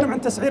تريدون نتكلم عن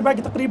التسعير؟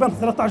 باقي تقريبا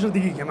 13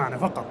 دقيقة معنا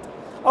فقط،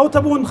 أو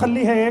تبون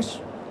نخليها ايش؟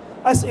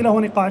 أسئلة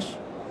ونقاش؟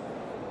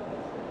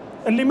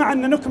 اللي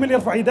معنا نكمل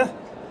يرفع يده.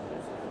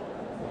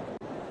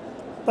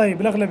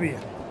 طيب الأغلبية.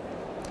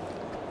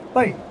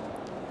 طيب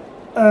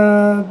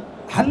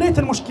حليت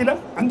المشكلة،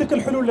 عندك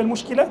الحلول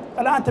للمشكلة،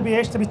 الآن تبي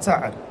ايش؟ تبي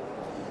تسعر.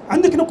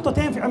 عندك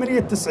نقطتين في عملية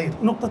التسعير،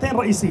 نقطتين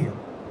رئيسية.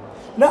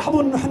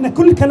 لاحظوا انه احنا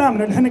كل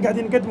كلامنا اللي احنا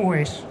قاعدين نقدمه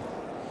ايش؟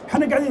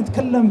 احنا قاعدين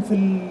نتكلم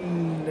في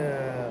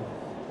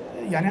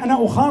يعني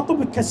انا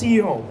اخاطب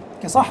كسي او،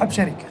 كصاحب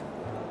شركة.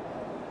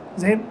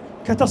 زين؟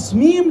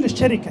 كتصميم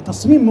للشركة،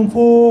 تصميم من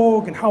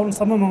فوق، نحاول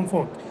نصممها من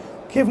فوق.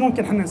 كيف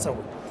ممكن احنا نسوي؟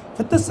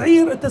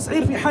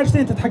 التسعير في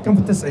حاجتين تتحكم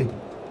في التسعير.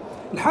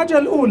 الحاجة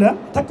الأولى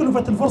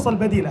تكلفة الفرصة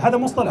البديلة، هذا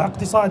مصطلح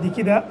اقتصادي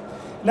كذا،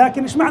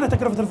 لكن ايش معنى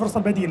تكلفة الفرصة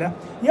البديلة؟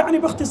 يعني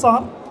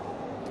باختصار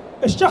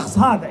الشخص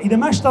هذا إذا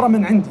ما اشترى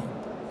من عندي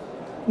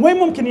وين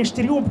ممكن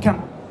يشتريه بكم؟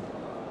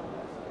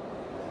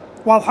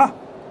 واضحة؟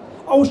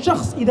 أو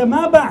الشخص إذا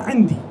ما باع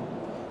عندي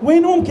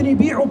وين ممكن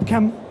يبيعه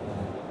بكم؟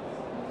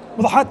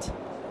 وضحت؟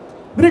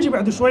 بنجي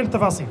بعد شوي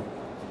للتفاصيل.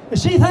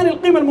 الشيء الثاني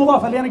القيمة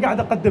المضافة اللي أنا قاعد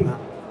أقدمها.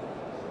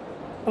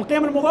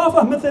 القيم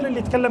المضافة مثل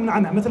اللي تكلمنا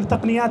عنها، مثل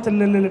تقنيات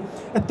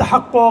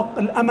التحقق،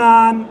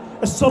 الأمان،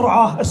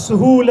 السرعة،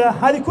 السهولة،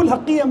 هذه كلها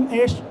قيم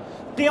ايش؟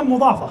 قيم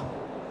مضافة.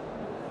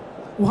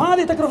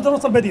 وهذه تكلفة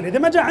الفرصة البديلة، إذا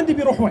ما جاء عندي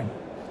بيروح وين؟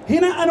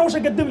 هنا أنا وش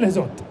أقدم له؟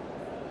 زود.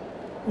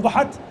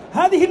 وضحت؟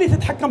 هذه هي اللي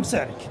تتحكم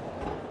بسعرك.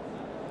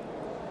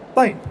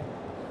 طيب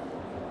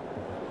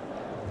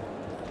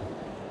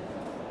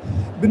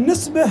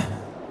بالنسبة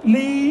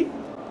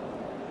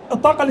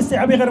للطاقة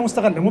الاستيعابية غير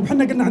المستغلة، مو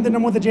بحنا قلنا عندنا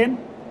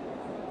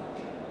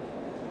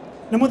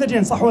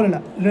نموذجين صح ولا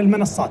لا؟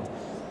 للمنصات.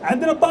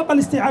 عندنا الطاقة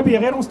الاستيعابية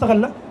غير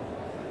مستغلة،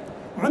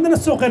 وعندنا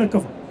السوق غير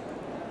الكفء.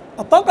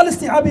 الطاقة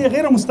الاستيعابية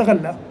غير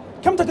المستغلة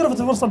كم تكلفة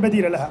الفرصة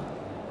البديلة لها؟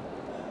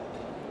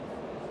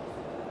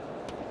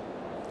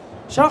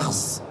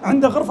 شخص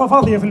عنده غرفة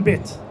فاضية في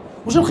البيت،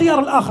 وش الخيار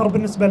الآخر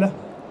بالنسبة له؟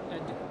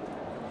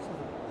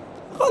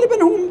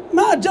 غالبا هو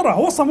ما أجرها،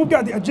 هو أصلا مو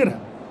قاعد يأجرها،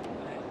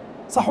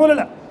 صح ولا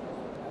لا؟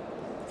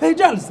 فهي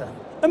جالسة،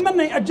 إما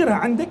إنه يأجرها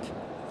عندك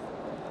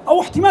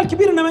أو احتمال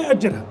كبير إنه ما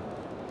يأجرها،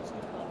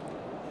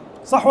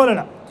 صح ولا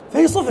لا؟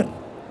 فهي صفر.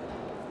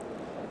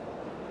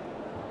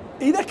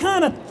 إذا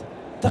كانت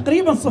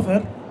تقريبا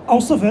صفر أو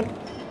صفر،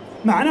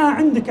 معناها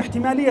عندك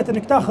احتمالية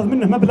إنك تاخذ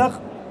منه مبلغ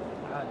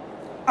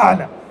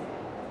أعلى.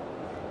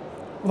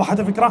 وضحت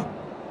الفكرة؟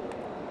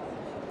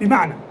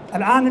 بمعنى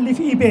الآن اللي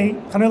في إيباي،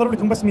 خليني أضرب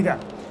لكم بس مثال،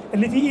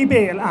 اللي في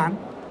إيباي الآن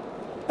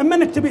إما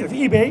إنك تبيع في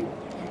إيباي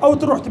أو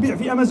تروح تبيع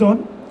في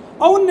أمازون،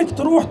 أو إنك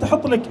تروح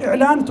تحط لك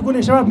إعلان تقول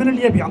يا شباب من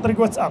اللي يبي عن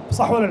طريق واتساب،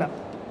 صح ولا لا؟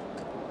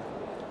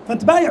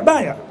 فأنت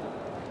بايع،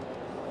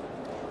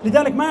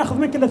 لذلك ما ياخذ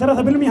منك إلا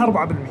 3%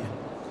 4%.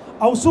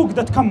 أو سوق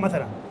دوت كوم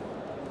مثلا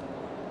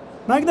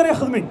ما يقدر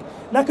ياخذ منك،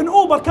 لكن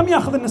أوبر كم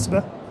ياخذ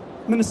النسبة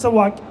من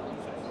السواق؟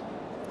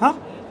 ها؟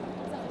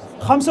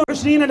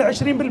 25 إلى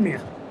 20%.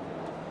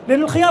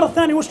 لأن الخيار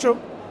الثاني وشو؟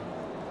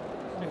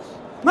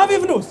 ما في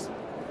فلوس،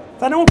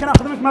 فأنا ممكن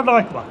آخذ منك مبلغ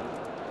أكبر.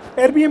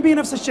 اير بي ام بي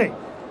نفس الشيء.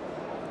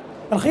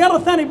 الخيار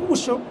الثاني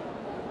وشو؟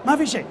 ما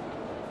في شيء،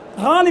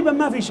 غالبا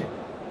ما في شيء،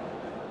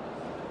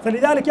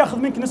 فلذلك ياخذ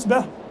منك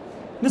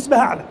نسبة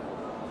أعلى.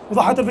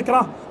 وضحت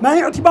الفكرة؟ ما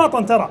هي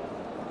اعتباطا، ترى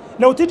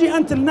لو تجي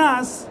أنت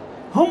الناس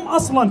هم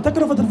أصلا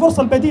تكلفة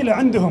الفرصة البديلة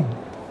عندهم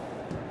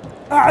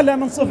أعلى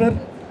من صفر،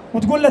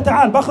 وتقول له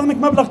تعال باخذ منك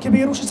مبلغ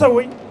كبير، وش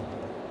يسوي؟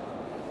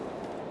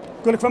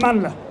 يقول لك فمان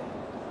الله،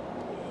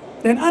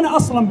 لأن أنا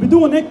أصلا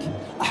بدونك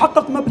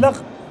أحقق مبلغ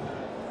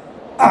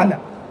أعلى.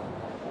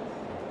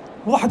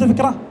 وضحت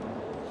الفكرة؟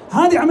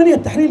 هذه عملية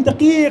تحليل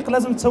دقيق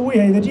لازم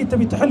تسويها إذا جيت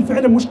تبي تحل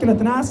فعلا مشكلة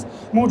ناس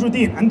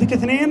موجودين عندك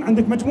اثنين،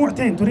 عندك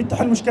مجموعتين تريد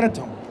تحل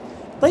مشكلتهم.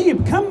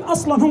 طيب كم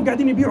أصلا هم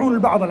قاعدين يبيعون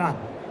البعض الآن؟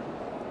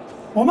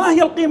 وما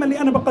هي القيمة اللي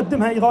أنا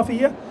بقدمها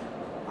إضافية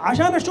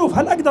عشان أشوف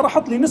هل أقدر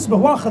أحط لي نسبة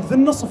وآخذ في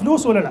النص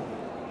فلوس ولا لا؟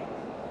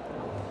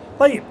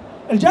 طيب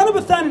الجانب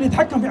الثاني اللي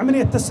يتحكم في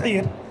عملية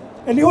التسعير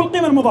اللي هو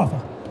القيمة المضافة،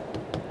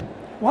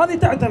 وهذه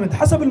تعتمد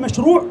حسب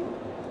المشروع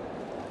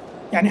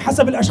يعني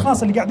حسب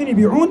الاشخاص اللي قاعدين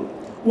يبيعون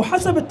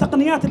وحسب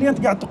التقنيات اللي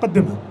انت قاعد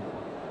تقدمها.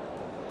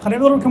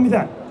 خليني اضرب لكم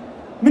مثال.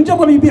 من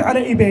جرب يبيع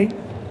على اي باي؟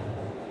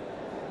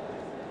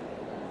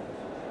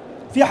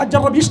 في احد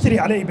جرب يشتري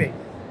على اي باي؟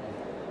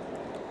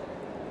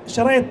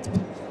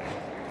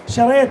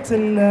 شريت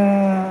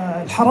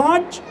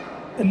الحراج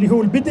اللي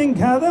هو البيدنج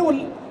هذا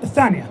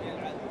والثانيه.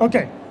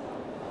 اوكي.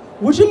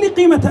 وش اللي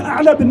قيمته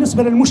اعلى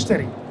بالنسبه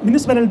للمشتري؟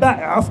 بالنسبه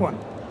للبائع عفوا.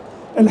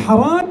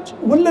 الحراج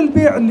ولا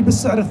البيع اللي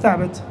بالسعر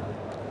الثابت؟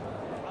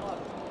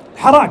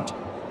 الحراج.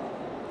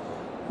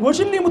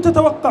 وش اللي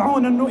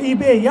متتوقعون انه اي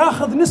باي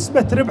ياخذ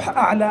نسبه ربح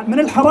اعلى من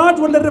الحراج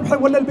ولا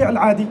الربح ولا البيع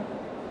العادي؟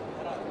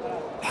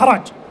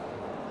 الحراج.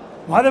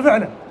 وهذا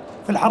فعلا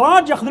في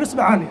الحراج ياخذ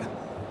نسبه عاليه،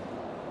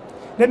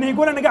 لانه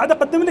يقول انا قاعد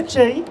اقدم لك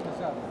شيء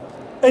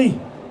اي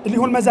اللي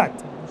هو المزاد.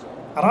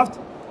 عرفت؟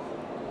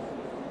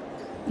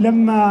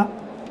 لما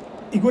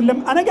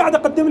انا قاعد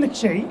اقدم لك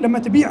شيء، لما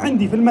تبيع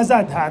عندي في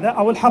المزاد هذا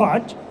او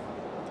الحراج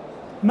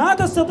ما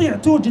تستطيع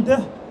توجده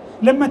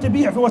لما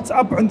تبيع في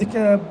واتساب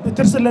عندك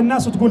بترسل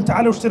للناس وتقول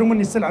تعالوا اشتروا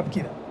مني السلعه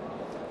بكذا.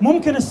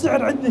 ممكن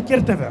السعر عندك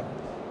يرتفع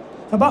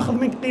فباخذ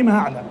منك قيمه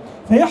اعلى.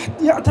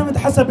 فيعتمد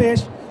حسب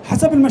ايش؟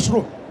 حسب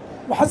المشروع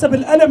وحسب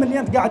الالم اللي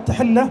انت قاعد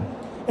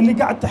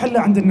تحله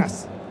عند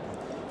الناس.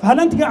 فهل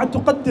انت قاعد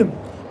تقدم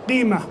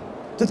قيمه؟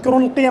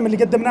 تذكرون القيم اللي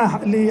قدمناها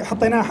اللي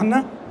حطيناها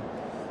احنا؟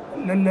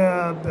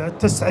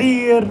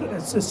 التسعير،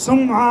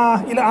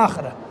 السمعه الى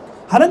اخره.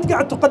 هل انت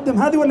قاعد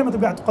تقدم هذه ولا ما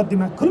قاعد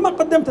تقدمها؟ كل ما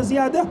قدمت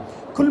زياده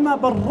كل ما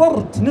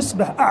بررت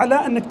نسبه اعلى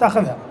انك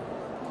تاخذها.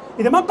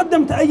 اذا ما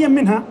قدمت اي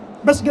منها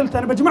بس قلت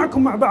انا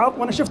بجمعكم مع بعض،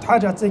 وانا شفت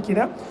حاجات زي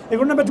كذا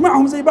يقول انا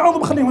بجمعهم زي بعض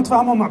وبخليهم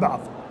يتفاهمون مع بعض.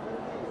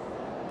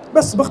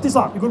 بس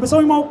باختصار يقول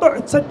بسوي موقع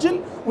تسجل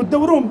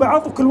وتدورون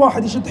بعض وكل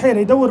واحد يشد حيله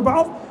يدور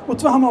بعض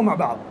وتفاهمون مع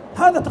بعض.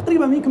 هذا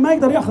تقريبا يمكن ما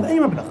يقدر ياخذ اي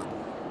مبلغ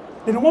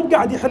لانه مو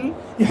قاعد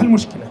يحل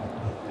مشكله.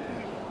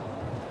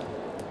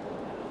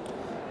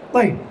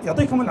 طيب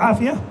يعطيكم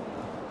العافيه.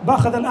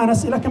 باخذ الان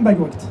اسئله. كم باقي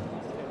وقت؟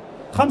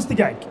 5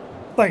 دقائق.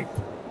 طيب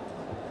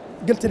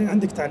قلت لي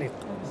عندك تعليق.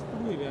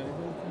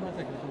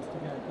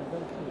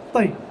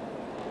 طيب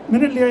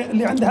من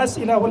اللي عنده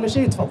اسئله ولا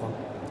شيء تفضل.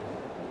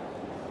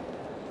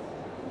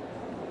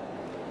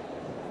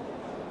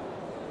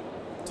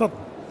 تفضل.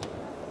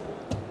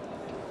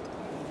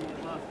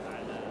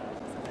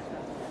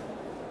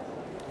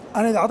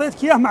 انا اذا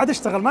اعطيتك اياه ما عاد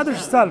اشتغل، ما ادري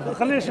ايش السالفه.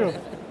 خليني اشوف.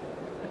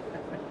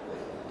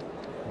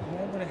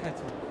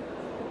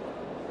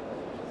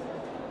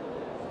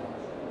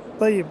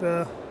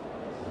 طيب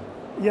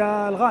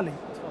يا الغالي،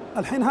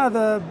 الحين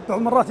هذا بعض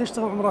المرات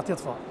يشتغل وبعض المرات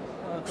يطفى.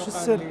 وش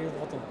السر؟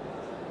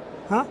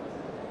 ها؟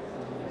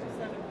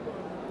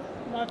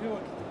 ما في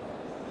وقت.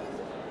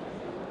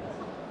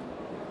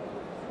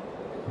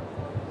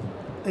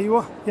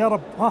 ايوه يا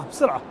رب. ها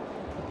بسرعه.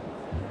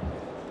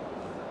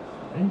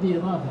 عندي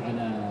اضافه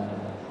على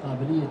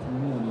قابليه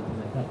النمو اللي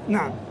ذكرت.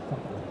 نعم.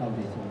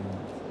 قابليه النمو.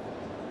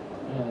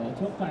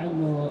 اتوقع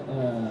انه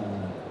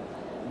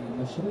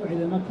المشروع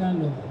اذا ما كان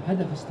له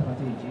هدف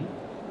استراتيجي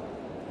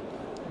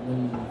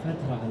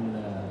للفتره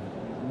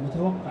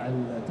المتوقع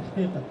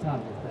تحقيق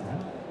التارجت لها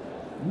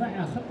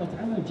مع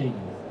خطه عمل جيده.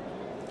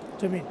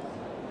 جميل.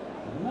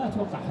 ما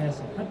اتوقع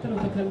حيصل، حتى لو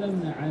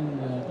تكلمنا عن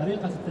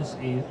طريقه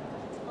التسعير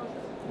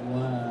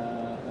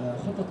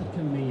وخطه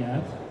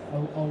الكميات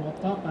او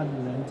الطاقه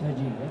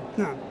الانتاجيه.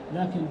 نعم.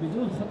 لكن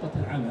بدون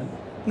خطه العمل.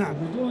 نعم.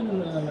 بدون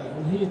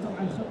اللي هي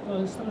طبعا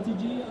خطه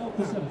استراتيجيه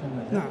او قصيره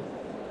المدى. نعم.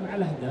 مع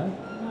الاهداف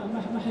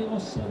ما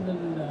حيوصل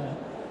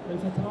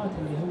للفترات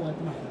اللي هو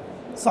يطمح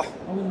لها. صح.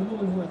 او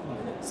النمو اللي هو يطمح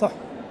لها. صح.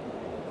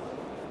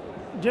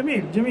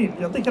 جميل جميل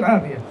يعطيك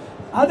العافيه.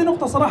 هذه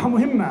نقطة صراحة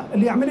مهمة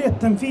اللي عملية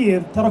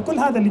التنفيذ. ترى كل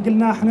هذا اللي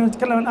قلناه احنا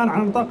نتكلم الآن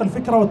عن نطاق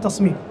الفكرة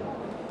والتصميم.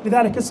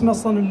 لذلك اسم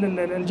اصلا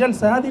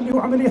الجلسة هذه اللي هو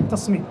عملية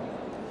التصميم.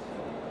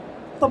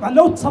 طبعا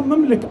لو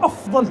تصمم لك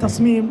افضل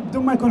تصميم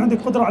بدون ما يكون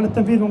عندك قدرة على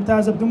التنفيذ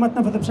ممتازة، بدون ما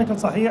تنفذ بشكل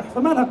صحيح،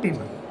 فما لها قيمة.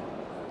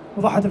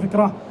 وضحت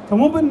الفكرة؟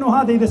 فمو بانه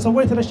هذا اذا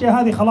سويت الاشياء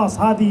هذه خلاص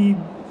هذه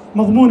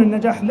مضمون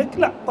النجاح لك،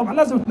 لا طبعا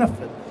لازم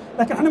تنفذ.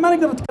 لكن احنا ما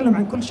نقدر نتكلم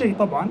عن كل شيء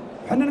طبعا،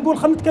 احنا نقول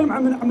خلينا نتكلم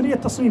عن عمليه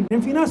تصميم،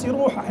 لان في ناس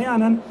يروح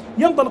احيانا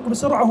ينطلق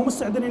بسرعه وهو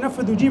مستعد ان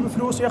ينفذ ويجيب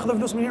فلوس وياخذ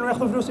فلوس من هنا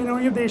وياخذ فلوس من هنا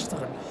ويبدا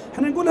يشتغل.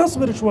 احنا نقول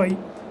اصبر شوي،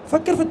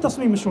 فكر في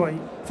التصميم شوي،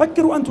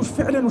 فكر وانت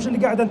وش اللي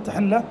قاعد انت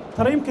تحله،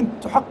 ترى يمكن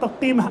تحقق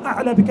قيمه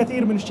اعلى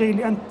بكثير من الشيء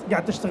اللي انت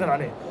قاعد تشتغل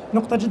عليه.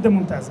 نقطه جدا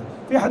ممتازه.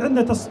 في احد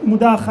عنده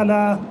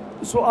مداخله،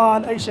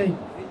 سؤال، اي شيء؟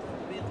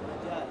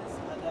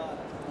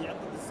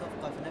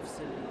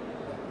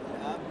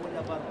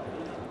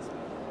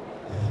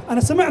 أنا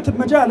سمعت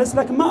بمجالس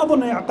لكن ما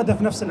أظن يعقدها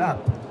في نفس الآب.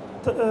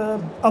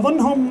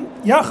 أظنهم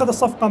ياخذ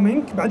الصفقة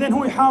منك، بعدين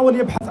هو يحاول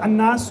يبحث عن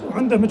ناس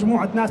وعنده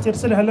مجموعة ناس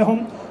يرسلها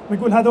لهم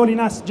ويقول هذول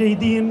ناس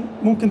جيدين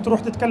ممكن تروح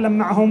تتكلم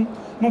معهم،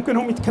 ممكن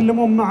هم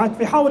يتكلمون معك،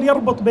 فيحاول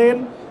يربط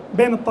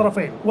بين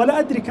الطرفين. ولا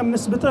أدري كم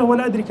نسبته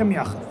ولا أدري كم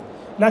ياخذ،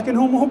 لكن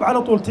هو مو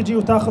على طول تجي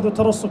وتاخذ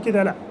وترص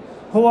وكذا، لا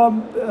هو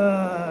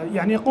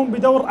يعني يقوم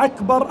بدور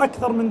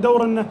أكثر من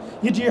دور أنه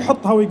يجي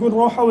يحطها ويقول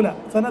روحوا ولا.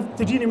 فأنا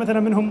تجيني مثلا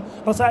منهم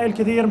رسائل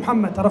كثير،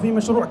 محمد ترى في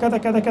مشروع كذا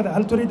كذا كذا،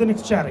 هل تريد أنك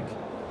تشارك؟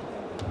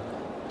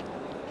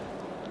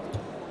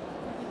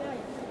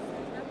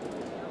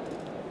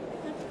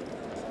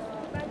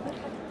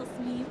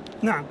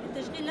 نعم.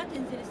 التشغيل لا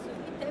تنزل السوق،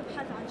 انت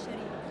ابحث عن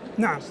شريك.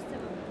 نعم. ايش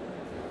السبب؟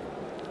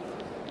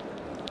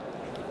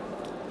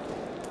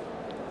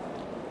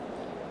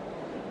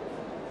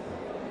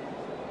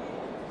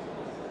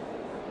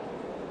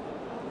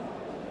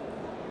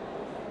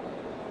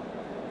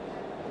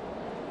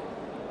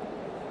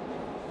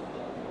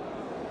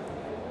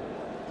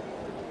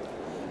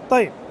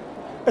 طيب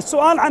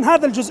السؤال عن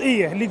هذا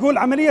الجزئية اللي يقول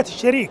عملية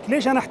الشريك،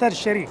 ليش أنا أحتاج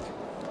الشريك؟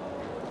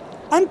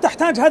 أنت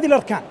تحتاج هذه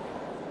الأركان.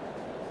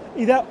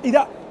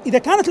 إذا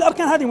كانت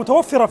الأركان هذه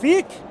متوفرة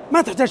فيك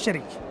ما تحتاج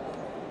شريك.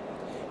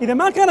 إذا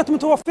ما كانت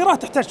متوفرة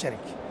تحتاج شريك.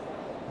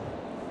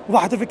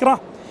 وضحت الفكرة؟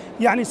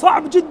 يعني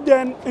صعب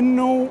جدا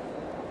إنه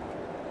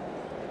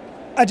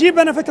أجيب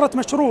أنا فكرة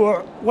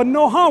مشروع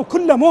والنو هاو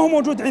كله ما هو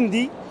موجود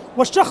عندي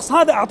والشخص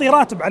هذا أعطيه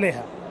راتب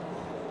عليها.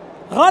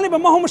 غالبا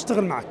ما هو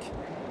مشتغل معك.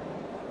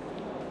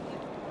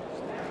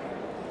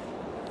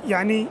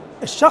 يعني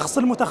الشخص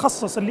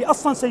المتخصص اللي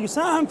أصلا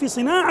سيساهم في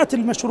صناعة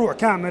المشروع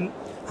كامل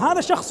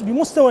هذا شخص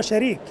بمستوى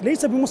شريك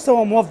ليس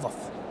بمستوى موظف.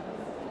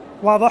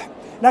 واضح؟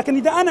 لكن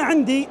إذا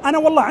أنا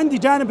والله عندي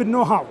جانب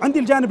النو هاو، عندي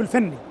الجانب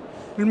الفني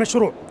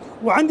للمشروع،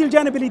 وعندي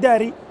الجانب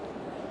الإداري،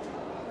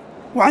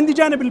 وعندي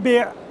جانب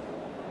البيع،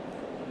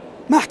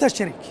 ما أحتاج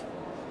شريك.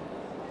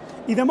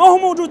 إذا ما هو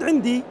موجود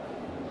عندي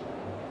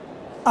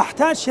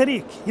أحتاج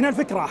شريك. هنا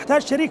الفكرة،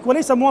 أحتاج شريك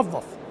وليس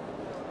موظف.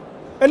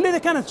 إلا إذا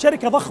كانت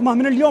شركة ضخمة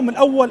من اليوم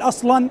الأول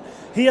أصلاً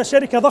هي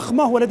شركة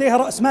ضخمة ولديها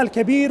رأس مال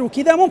كبير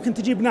وكذا ممكن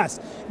تجيب ناس،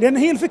 لأن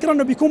هي الفكرة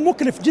أنه بيكون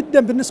مكلف جداً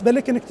بالنسبة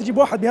لك أنك تجيب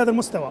واحد بهذا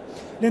المستوى،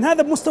 لأن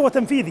هذا بمستوى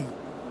تنفيذي.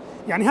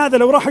 يعني هذا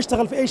لو راح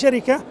يشتغل في أي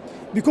شركة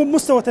بيكون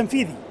مستوى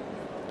تنفيذي.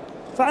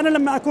 فأنا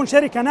لما أكون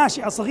شركة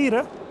ناشئة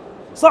صغيرة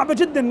صعبة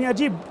جداً أني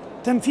أجيب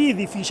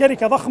تنفيذي في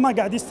شركة ضخمة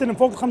قاعد يستلم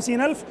فوق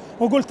 50,000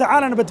 وأقول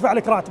تعال أنا بدفع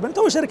لك راتب. أنت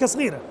هو شركة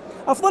صغيرة،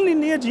 أفضل لي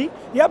إني يجي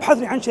يبحث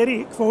لي عن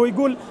شريك، فهو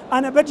يقول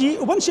أنا بجي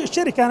وبنشئ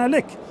الشركة أنا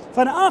لك،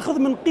 فأنا آخذ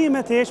من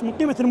قيمة إيش؟ من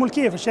قيمة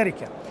الملكية في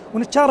الشركة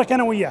ونتشارك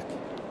أنا وياك.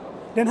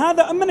 لأن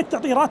هذا أما إنك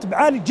تعطيه راتب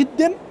عالي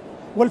جدا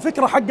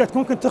والفكرة حقتك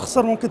ممكن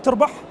تخسر ممكن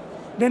تربح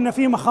لأن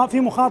في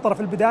مخاطرة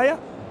في البداية،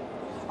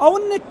 أو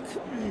إنك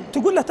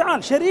تقول له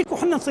تعال شريك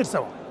وحنا نصير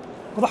سوا.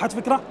 وضحت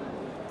فكرة؟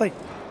 طيب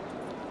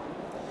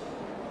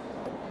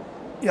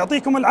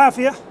يعطيكم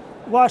العافية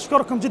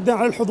وأشكركم جدا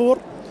على الحضور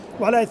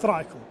وعلى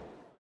إثرائكم.